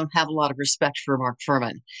 I don't have a lot of respect for Mark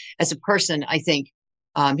Fuhrman. As a person, I think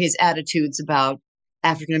his attitudes about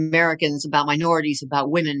African Americans, about minorities, about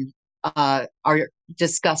women are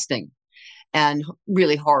disgusting and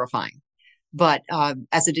really horrifying. But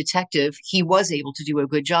as a detective, he was able to do a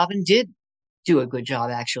good job and did do a good job,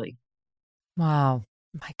 actually. Wow.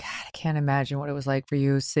 My God, I can't imagine what it was like for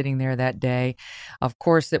you sitting there that day. Of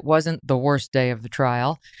course, it wasn't the worst day of the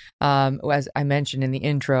trial. As I mentioned in the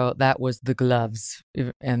intro, that was the gloves.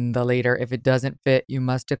 And the later, if it doesn't fit, you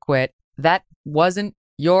must acquit. That wasn't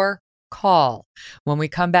your call. When we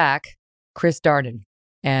come back, Chris Darden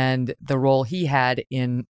and the role he had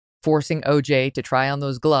in forcing OJ to try on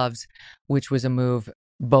those gloves, which was a move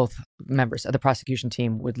both members of the prosecution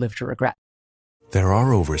team would live to regret. There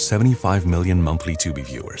are over 75 million monthly Tubi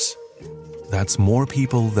viewers. That's more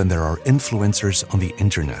people than there are influencers on the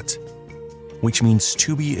internet. Which means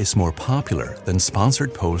Tubi is more popular than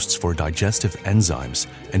sponsored posts for digestive enzymes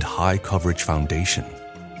and high coverage foundation.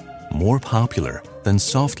 More popular than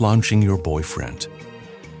soft launching your boyfriend.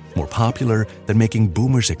 More popular than making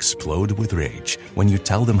boomers explode with rage when you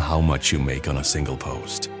tell them how much you make on a single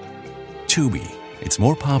post. Tubi, it's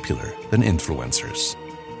more popular than influencers.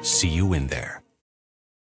 See you in there.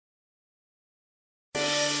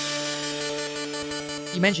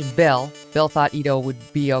 You mentioned Bill. Bill thought Ito would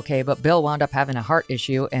be okay, but Bill wound up having a heart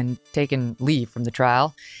issue and taking leave from the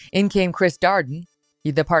trial. In came Chris Darden,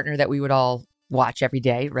 the partner that we would all watch every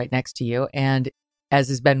day right next to you. And as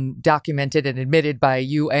has been documented and admitted by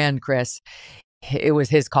you and Chris, it was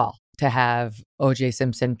his call to have O.J.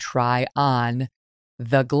 Simpson try on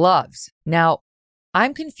the gloves. Now,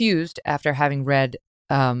 I'm confused after having read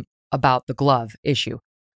about the glove issue.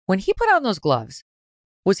 When he put on those gloves,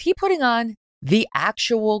 was he putting on the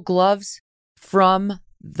actual gloves from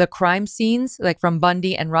the crime scenes, like from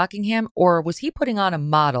Bundy and Rockingham, or was he putting on a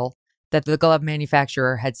model that the glove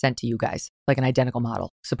manufacturer had sent to you guys, like an identical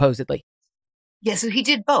model, supposedly? Yeah, so he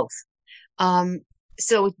did both.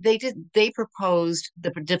 So the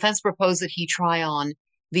defense proposed that he try on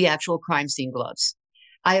the actual crime scene gloves.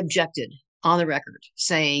 I objected on the record,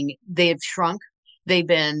 saying they have shrunk. They've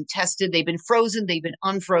been tested. They've been frozen. They've been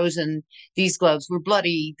unfrozen. These gloves were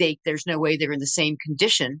bloody. There's no way they're in the same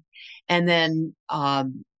condition. And then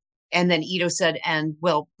Ito said,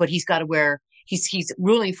 but he's got to wear. He's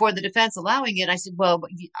ruling for the defense, allowing it. I said, well,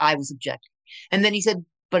 I was objecting. And then he said,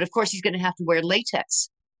 but of course he's going to have to wear latex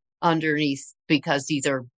underneath because these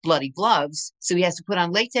are bloody gloves. So he has to put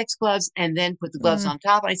on latex gloves and then put the gloves on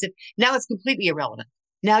top. And I said, now it's completely irrelevant.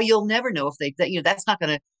 Now you'll never know if that's not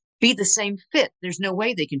going to be the same fit. There's no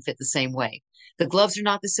way they can fit the same way. The gloves are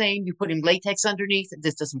not the same. You put in latex underneath,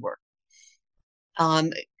 this doesn't work.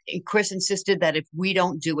 Chris insisted that if we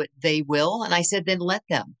don't do it, they will. And I said, then let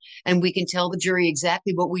them. And we can tell the jury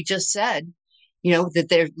exactly what we just said, that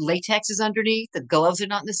their latex is underneath, the gloves are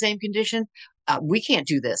not in the same condition. We can't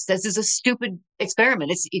do this. This is a stupid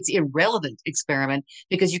experiment. It's irrelevant experiment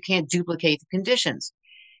because you can't duplicate the conditions.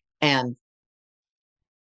 And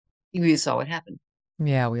you saw what happened.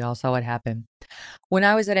 Yeah, we all saw what happened. When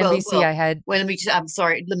I was at NBC, I had... I'm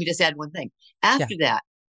sorry. Let me just add one thing. After that,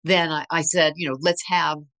 then I said, let's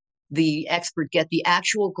have the expert get the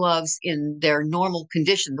actual gloves in their normal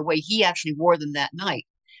condition, the way he actually wore them that night,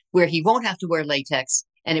 where he won't have to wear latex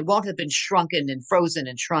and it won't have been shrunken and frozen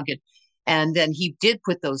and shrunken. And then he did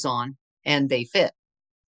put those on and they fit.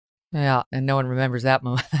 Yeah, and no one remembers that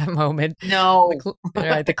moment. No.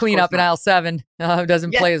 The cleanup in aisle 7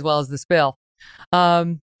 doesn't play as well as the spill.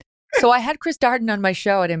 So I had Chris Darden on my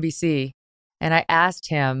show at NBC, and I asked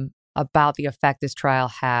him about the effect this trial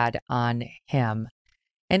had on him.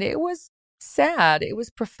 And it was sad. It was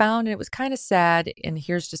profound, and it was kind of sad. And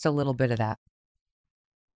here's just a little bit of that.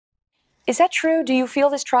 Is that true? Do you feel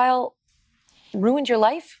this trial ruined your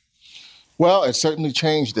life? Well, it certainly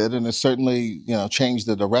changed it, and it certainly, changed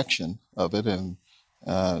the direction of it, and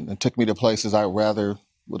it took me to places I would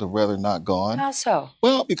have rather not gone. How so?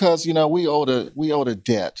 Well, because we owed a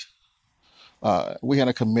debt. We had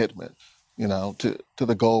a commitment, to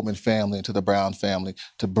the Goldman family and to the Brown family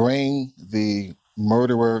to bring the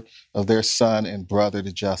murderer of their son and brother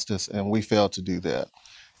to justice, and we failed to do that.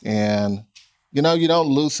 And you don't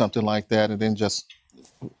lose something like that and then just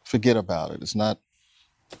forget about it. It's not.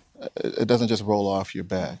 It doesn't just roll off your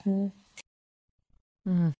back. Mm-hmm.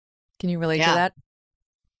 Mm-hmm. Can you relate to that?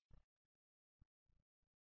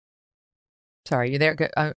 Sorry, you there?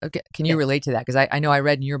 Can you relate to that? Because I know I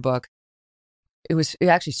read in your book, it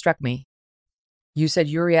actually struck me. You said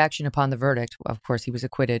your reaction upon the verdict, of course he was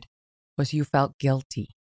acquitted, was you felt guilty.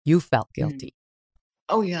 You felt guilty.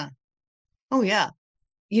 Oh, yeah. Oh, yeah.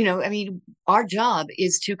 I mean, our job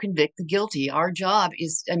is to convict the guilty. Our job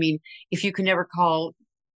is, I mean, if you can never call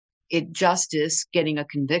it justice, getting a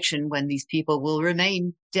conviction when these people will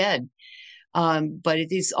remain dead. But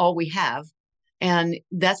it is all we have. And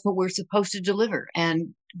that's what we're supposed to deliver.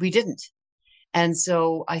 And we didn't. And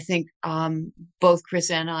so I think both Chris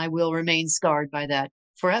and I will remain scarred by that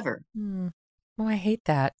forever. Oh, I hate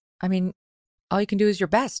that. I mean, all you can do is your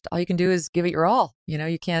best. All you can do is give it your all.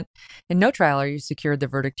 You can't, in no trial are you secured the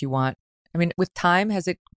verdict you want. I mean, with time,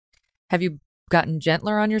 have you gotten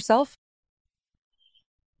gentler on yourself?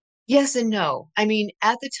 Yes and no. I mean,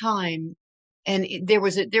 at the time, and there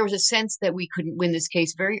was a sense that we couldn't win this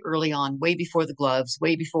case very early on, way before the gloves,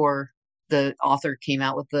 way before the author came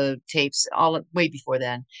out with the tapes, way before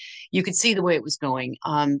then. You could see the way it was going.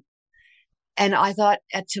 And I thought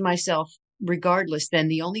to myself, regardless, then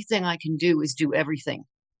the only thing I can do is do everything.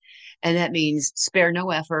 And that means spare no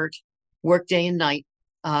effort, work day and night.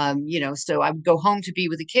 So I would go home to be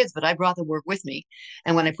with the kids, but I brought the work with me.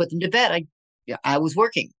 And when I put them to bed, I was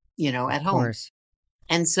working, at home. Course.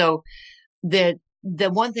 And so the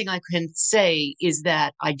one thing I can say is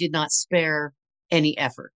that I did not spare any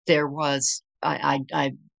effort. There was, I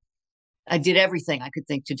did everything I could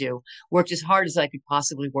think to do, worked as hard as I could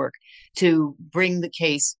possibly work to bring the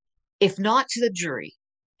case, if not to the jury,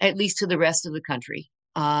 at least to the rest of the country,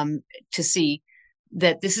 to see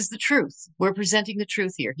that this is the truth. We're presenting the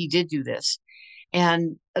truth here. He did do this.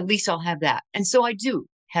 And at least I'll have that. And so I do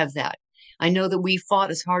have that. I know that we fought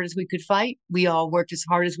as hard as we could fight. We all worked as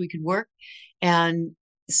hard as we could work. And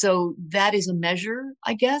so that is a measure,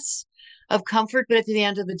 I guess, of comfort. But at the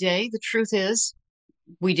end of the day, the truth is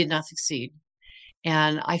we did not succeed.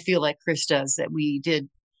 And I feel like Chris does, that we did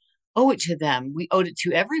owe it to them. We owed it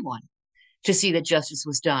to everyone to see that justice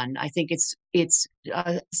was done. I think it's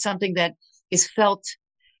something that is felt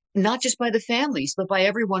not just by the families, but by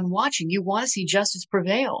everyone watching. You want to see justice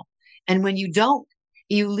prevail. And when you don't,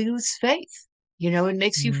 you lose faith. It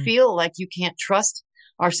makes you feel like you can't trust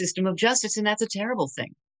our system of justice. And that's a terrible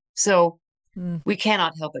thing. So we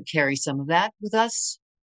cannot help but carry some of that with us,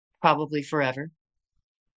 probably forever.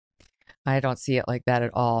 I don't see it like that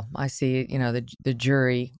at all. I see, the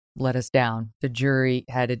jury let us down. The jury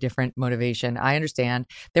had a different motivation. I understand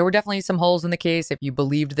there were definitely some holes in the case. If you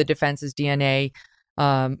believed the defense's DNA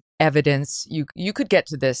evidence, you could get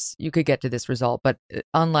to this. You could get to this result. But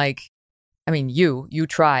unlike, I mean, you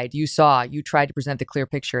tried to present the clear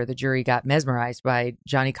picture. The jury got mesmerized by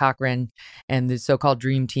Johnny Cochran and the so-called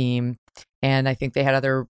dream team. And I think they had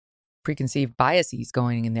other preconceived biases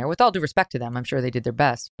going in there. With all due respect to them, I'm sure they did their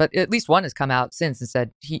best. But at least one has come out since and said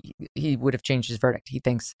he would have changed his verdict. He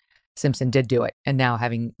thinks Simpson did do it. And now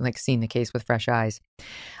having seen the case with fresh eyes.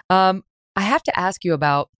 I have to ask you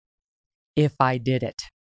about If I Did It.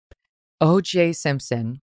 O.J.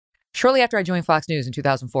 Simpson, shortly after I joined Fox News in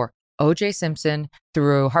 2004, O.J. Simpson,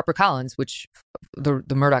 through HarperCollins, which the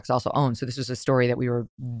Murdochs also own, so this was a story that we were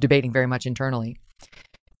debating very much internally,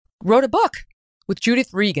 wrote a book with Judith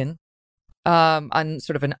Regan on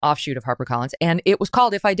sort of an offshoot of HarperCollins, and it was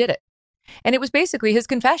called If I Did It. And it was basically his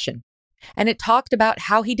confession. And it talked about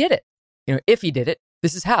how he did it. If he did it,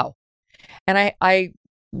 this is how. And I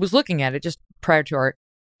was looking at it just prior to our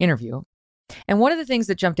interview. And one of the things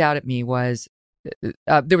that jumped out at me was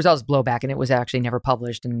there was all this blowback, and it was actually never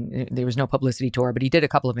published, and there was no publicity tour, but he did a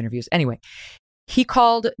couple of interviews. Anyway, he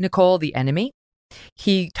called Nicole the enemy.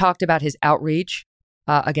 He talked about his outrage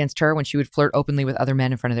against her when she would flirt openly with other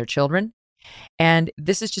men in front of their children. And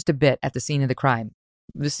this is just a bit at the scene of the crime.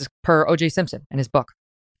 This is per O.J. Simpson and his book.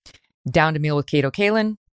 Down to meal with Kato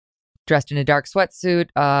Kalin, dressed in a dark sweatsuit,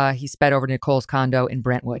 he sped over to Nicole's condo in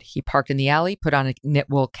Brentwood. He parked in the alley, put on a knit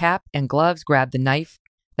wool cap and gloves, grabbed the knife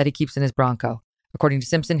that he keeps in his Bronco. According to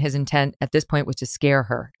Simpson, his intent at this point was to scare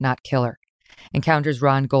her, not kill her. Encounters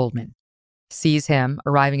Ron Goldman. Sees him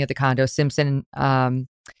arriving at the condo. Simpson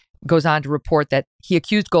goes on to report that he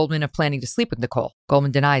accused Goldman of planning to sleep with Nicole.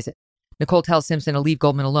 Goldman denies it. Nicole tells Simpson to leave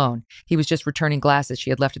Goldman alone. He was just returning glasses she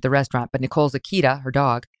had left at the restaurant, but Nicole's Akita, her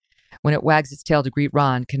dog, when it wags its tail to greet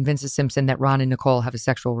Ron, convinces Simpson that Ron and Nicole have a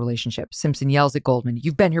sexual relationship. Simpson yells at Goldman,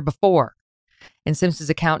 "You've been here before." In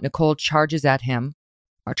Simpson's account, Nicole charges at him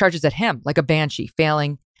like a banshee,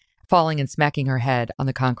 falling and smacking her head on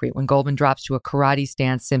the concrete. When Goldman drops to a karate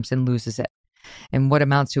stance, Simpson loses it. In what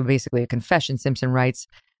amounts to basically a confession, Simpson writes,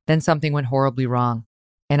 "Then something went horribly wrong,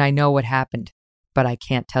 and I know what happened, but I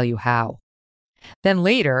can't tell you how." Then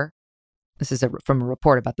later, This is from a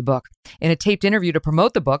report about the book. In a taped interview to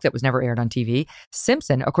promote the book that was never aired on TV,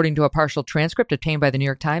 Simpson, according to a partial transcript obtained by the New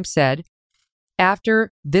York Times, said,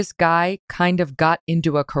 "After this guy kind of got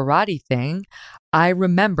into a karate thing, I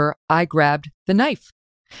remember I grabbed the knife."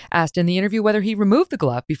 Asked in the interview whether he removed the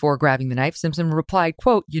glove before grabbing the knife, Simpson replied,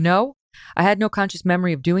 quote, "I had no conscious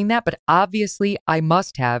memory of doing that, but obviously I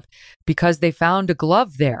must have because they found a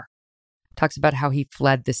glove there." Talks about how he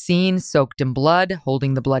fled the scene, soaked in blood,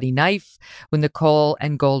 holding the bloody knife. When Nicole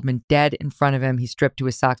and Goldman dead in front of him, he stripped to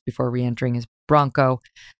his socks before re-entering his Bronco,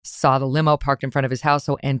 saw the limo parked in front of his house,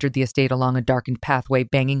 so entered the estate along a darkened pathway,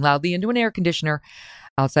 banging loudly into an air conditioner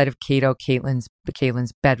outside of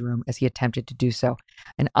Caitlin's bedroom as he attempted to do so.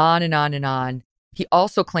 And on and on and on. He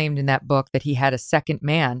also claimed in that book that he had a second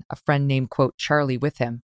man, a friend named, quote, Charlie, with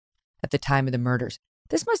him at the time of the murders.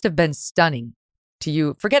 This must have been stunning to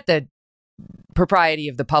you. Forget the propriety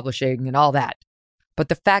of the publishing and all that. But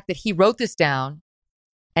the fact that he wrote this down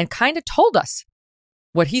and kind of told us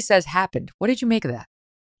what he says happened. What did you make of that?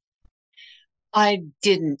 I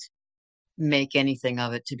didn't make anything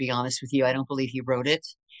of it, to be honest with you. I don't believe he wrote it.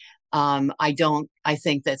 I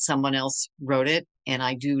think that someone else wrote it, and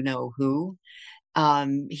I do know who.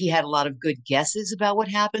 He had a lot of good guesses about what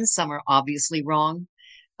happened. Some are obviously wrong.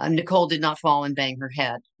 Nicole did not fall and bang her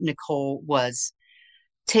head. Nicole was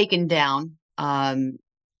taken down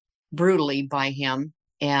brutally by him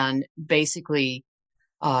and basically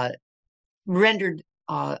rendered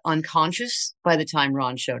unconscious by the time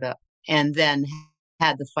Ron showed up, and then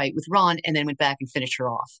had the fight with Ron and then went back and finished her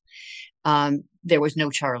off. There was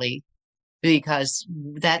no Charlie because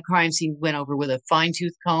that crime scene went over with a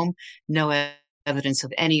fine-tooth comb, no evidence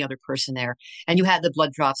of any other person there. And you had the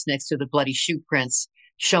blood drops next to the bloody shoe prints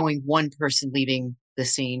showing one person leaving the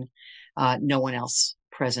scene, no one else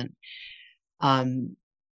present.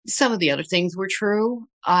 Some of the other things were true.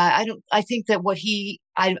 I think that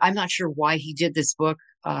I'm not sure why he did this book.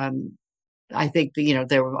 I think that,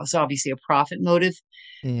 there was obviously a profit motive,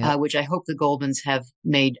 which I hope the Goldmans have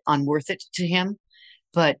made unworth it to him.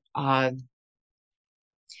 But I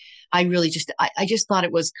really I just thought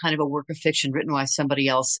it was kind of a work of fiction written by somebody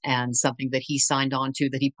else and something that he signed on to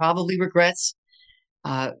that he probably regrets.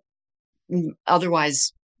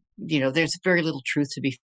 Otherwise, there's very little truth to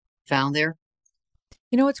be found there.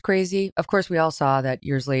 You know what's crazy? Of course, we all saw that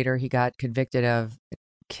years later he got convicted of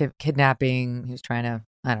kidnapping. He was trying to,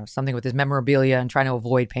 something with his memorabilia and trying to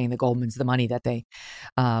avoid paying the Goldmans the money that they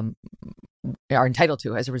are entitled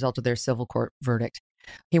to as a result of their civil court verdict.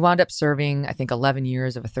 He wound up serving, I think, 11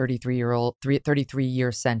 years of a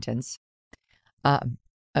 33-year sentence. I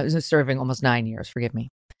was serving almost 9 years, forgive me.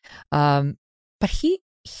 But he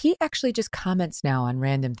actually just comments now on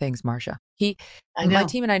random things, Marcia. My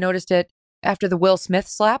team and I noticed it after the Will Smith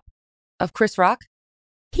slap of Chris Rock.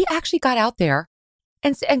 He actually got out there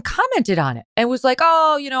and commented on it and was like,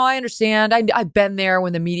 "Oh, I understand. I've been there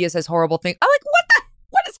when the media says horrible things." I'm like,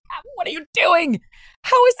 what are you doing?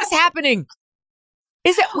 How is this happening?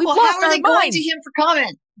 Is it we've lost how are our they going minds? to him for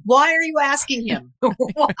comment? Why are you asking him?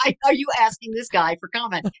 Why are you asking this guy for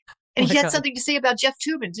comment? And he had something to say about Jeff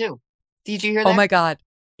Toobin too. Did you hear that? Oh my God.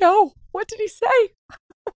 No. What did he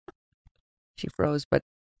say? She froze, but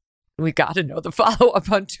we got to know the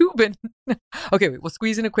follow-up on Toobin. Okay, we'll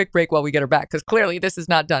squeeze in a quick break while we get her back, because clearly this is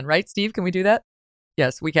not done, right, Steve? Can we do that?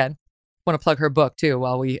 Yes, we can. Want to plug her book, too,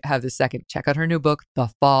 while we have this second. Check out her new book, The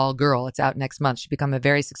Fall Girl. It's out next month. She's become a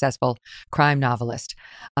very successful crime novelist.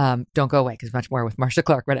 Don't go away, because much more with Marcia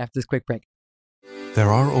Clark right after this quick break. There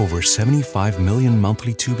are over 75 million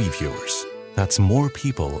monthly Tubi viewers. That's more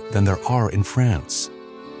people than there are in France,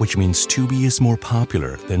 which means Tubi is more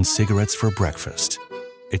popular than cigarettes for breakfast.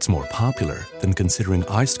 It's more popular than considering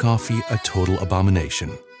iced coffee a total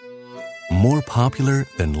abomination. More popular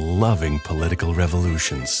than loving political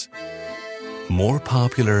revolutions. More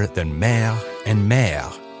popular than mère and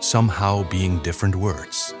mère somehow being different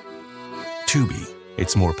words. Tubi,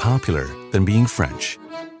 it's more popular than being French.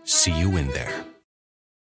 See you in there.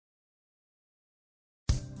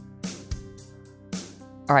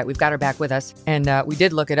 All right, we've got her back with us. And we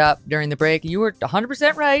did look it up during the break. You were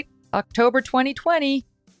 100% right. October 2020,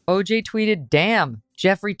 OJ tweeted, "Damn,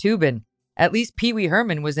 Jeffrey Toobin. At least Pee Wee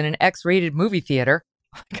Herman was in an X-rated movie theater."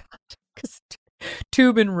 Oh my God. Because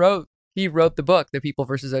Toobin wrote the book, The People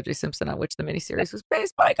versus O.J. Simpson, on which the miniseries was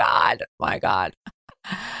based. My God. I'm like,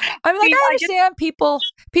 I understand people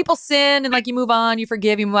sin and you move on, you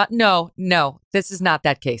forgive, you move on. No, this is not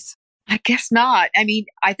that case. I guess not. I mean,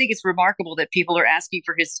 I think it's remarkable that people are asking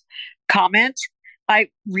for his comment.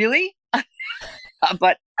 Really?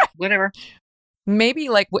 But whatever. Maybe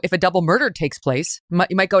if a double murder takes place,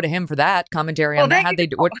 you might go to him for that commentary on that. How'd they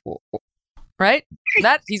do it? right?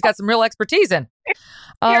 That he's got some real expertise in.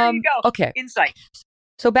 There you go. Okay. Insight.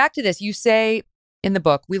 So back to this, you say in the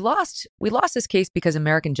book, we lost this case because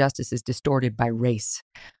American justice is distorted by race.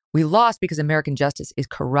 We lost because American justice is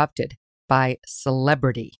corrupted by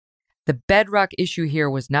celebrity. The bedrock issue here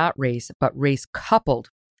was not race, but race coupled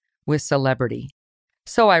with celebrity.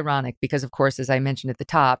 So ironic because, of course, as I mentioned at the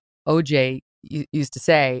top, OJ used to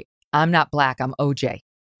say, I'm not black, I'm OJ.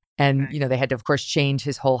 And, they had to, of course, change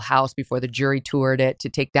his whole house before the jury toured it to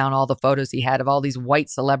take down all the photos he had of all these white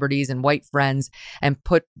celebrities and white friends and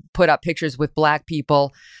put up pictures with black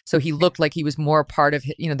people. So he looked like he was more part of,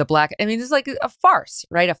 the black. I mean, it's like a farce,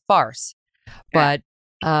 right? A farce. But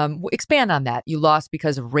expand on that. You lost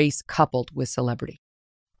because of race coupled with celebrity.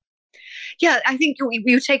 Yeah, I think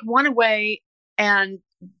you take one away and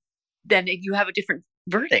then you have a different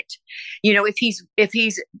verdict. If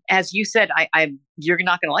he's as you said, you're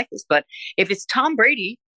not going to like this, but if it's Tom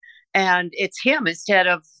Brady and it's him instead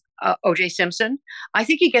of OJ Simpson, I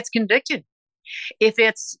think he gets convicted. If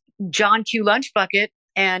it's John Q. Lunchbucket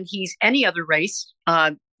and he's any other race,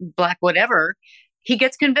 black, whatever, he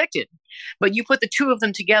gets convicted. But you put the two of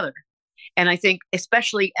them together. And I think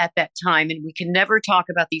especially at that time, and we can never talk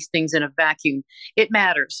about these things in a vacuum, it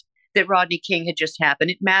matters that Rodney King had just happened.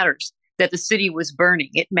 It matters that the city was burning.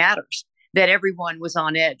 It matters that everyone was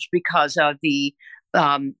on edge because of the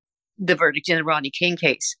verdict in the Rodney King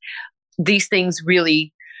case. These things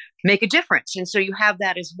really make a difference. And so you have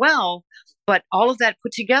that as well. But all of that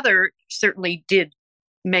put together certainly did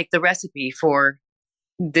make the recipe for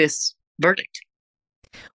this verdict.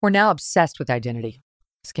 We're now obsessed with identity,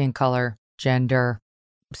 skin color, gender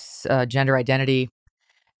identity.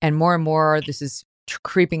 And more, this is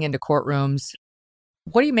creeping into courtrooms.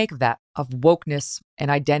 What do you make of that, of wokeness and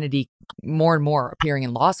identity more and more appearing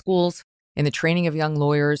in law schools, in the training of young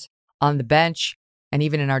lawyers, on the bench, and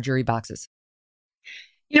even in our jury boxes?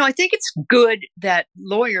 I think it's good that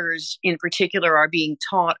lawyers in particular are being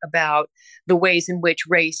taught about the ways in which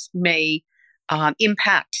race may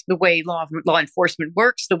impact the way law enforcement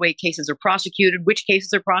works, the way cases are prosecuted, which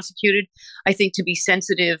cases are prosecuted. I think to be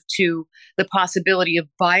sensitive to the possibility of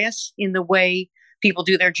bias in the way people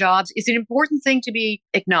do their jobs is an important thing to be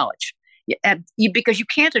acknowledged, because you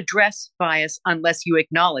can't address bias unless you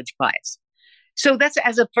acknowledge bias. So that's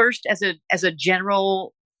as a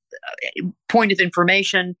general point of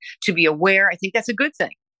information to be aware. I think that's a good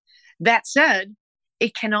thing. That said,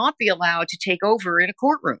 it cannot be allowed to take over in a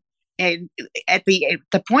courtroom. And at the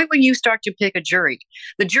point when you start to pick a jury,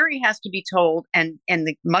 the jury has to be told and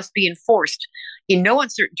must be enforced in no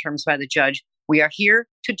uncertain terms by the judge. We are here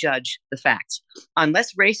to judge the facts.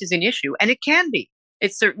 Unless race is an issue, and it can be,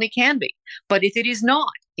 it certainly can be. But if it is not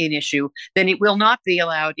an issue, then it will not be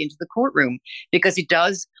allowed into the courtroom because it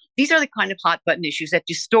does. These are the kind of hot button issues that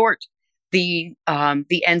distort the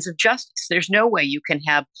ends of justice. There's no way you can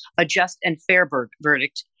have a just and fair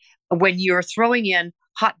verdict when you're throwing in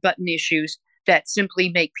hot button issues that simply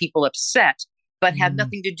make people upset, but have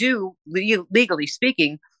nothing to do, legally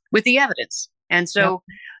speaking, with the evidence. And so,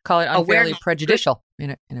 call it unfairly prejudicial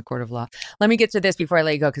in a court of law. Let me get to this before I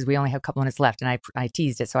let you go, because we only have a couple minutes left, and I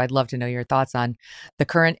teased it. So I'd love to know your thoughts on the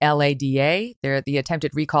current LADA. The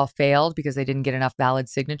attempted recall failed because they didn't get enough valid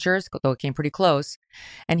signatures, though it came pretty close.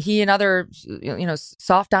 And he and other,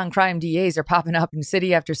 soft on crime DAs are popping up in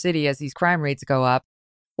city after city as these crime rates go up.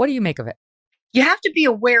 What do you make of it? You have to be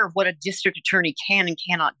aware of what a district attorney can and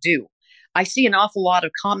cannot do. I see an awful lot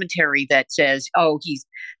of commentary that says,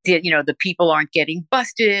 the people aren't getting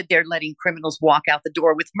busted. They're letting criminals walk out the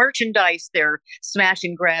door with merchandise. They're smash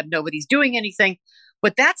and grab. Nobody's doing anything.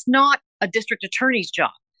 But that's not a district attorney's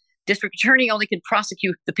job. District attorney only can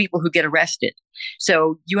prosecute the people who get arrested.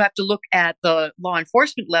 So you have to look at the law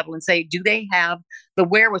enforcement level and say, do they have the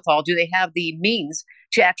wherewithal? Do they have the means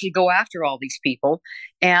to actually go after all these people?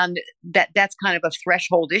 And that's kind of a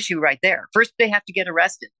threshold issue right there. First, they have to get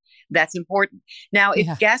arrested. That's important. Now,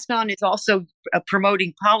 if Gascon is also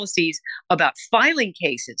promoting policies about filing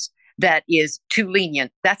cases that is too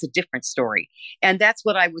lenient, that's a different story. And that's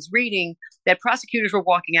what I was reading, that prosecutors were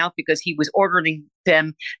walking out because he was ordering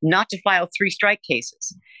them not to file 3-strike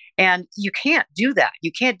cases. And you can't do that.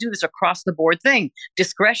 You can't do this across the board thing.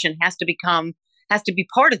 Discretion has to be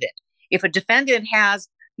part of it. If a defendant has,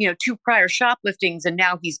 2 prior shopliftings and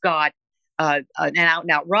now he's got an out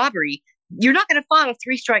and out robbery, you're not going to file a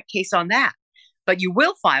 3-strike case on that, but you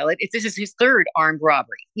will file it if this is his 3rd armed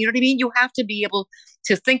robbery. You know what I mean? You have to be able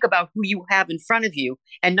to think about who you have in front of you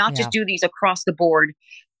and not just do these across the board,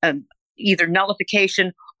 either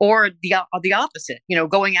nullification or the opposite,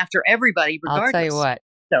 going after everybody regardless. I'll tell you what,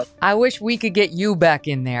 I wish we could get you back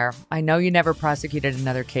in there. I know you never prosecuted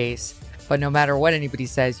another case, But no matter what anybody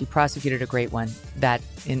says, you prosecuted a great one, that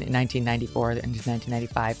in 1994 and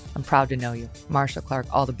 1995. I'm proud to know you. Marcia Clark,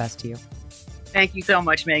 all the best to you. Thank you so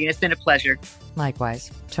much, Megan. It's been a pleasure.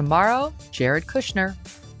 Likewise. Tomorrow, Jared Kushner.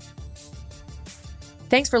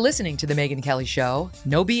 Thanks for listening to The Megyn Kelly Show.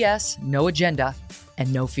 No BS, no agenda,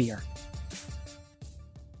 and no fear.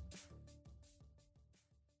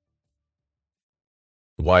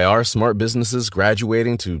 Why are smart businesses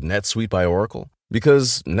graduating to NetSuite by Oracle?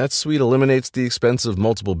 Because NetSuite eliminates the expense of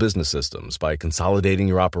multiple business systems by consolidating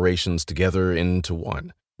your operations together into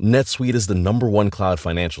one. NetSuite is the #1 cloud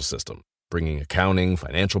financial system, bringing accounting,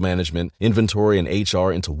 financial management, inventory, and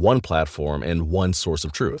HR into one platform and one source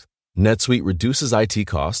of truth. NetSuite reduces IT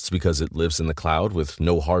costs because it lives in the cloud with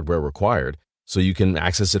no hardware required, so you can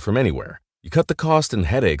access it from anywhere. You cut the cost and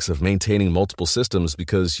headaches of maintaining multiple systems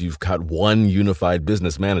because you've got one unified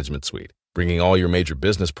business management suite. Bringing all your major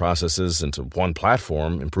business processes into one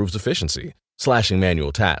platform improves efficiency, slashing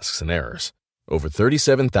manual tasks and errors. Over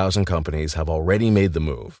 37,000 companies have already made the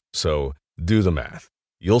move, so do the math.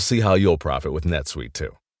 You'll see how you'll profit with NetSuite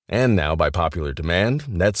too. And now, by popular demand,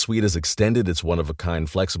 NetSuite has extended its one-of-a-kind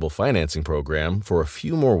flexible financing program for a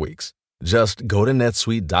few more weeks. Just go to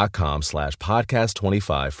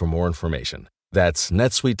netsuite.com/podcast25 for more information. That's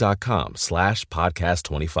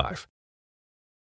netsuite.com/podcast25.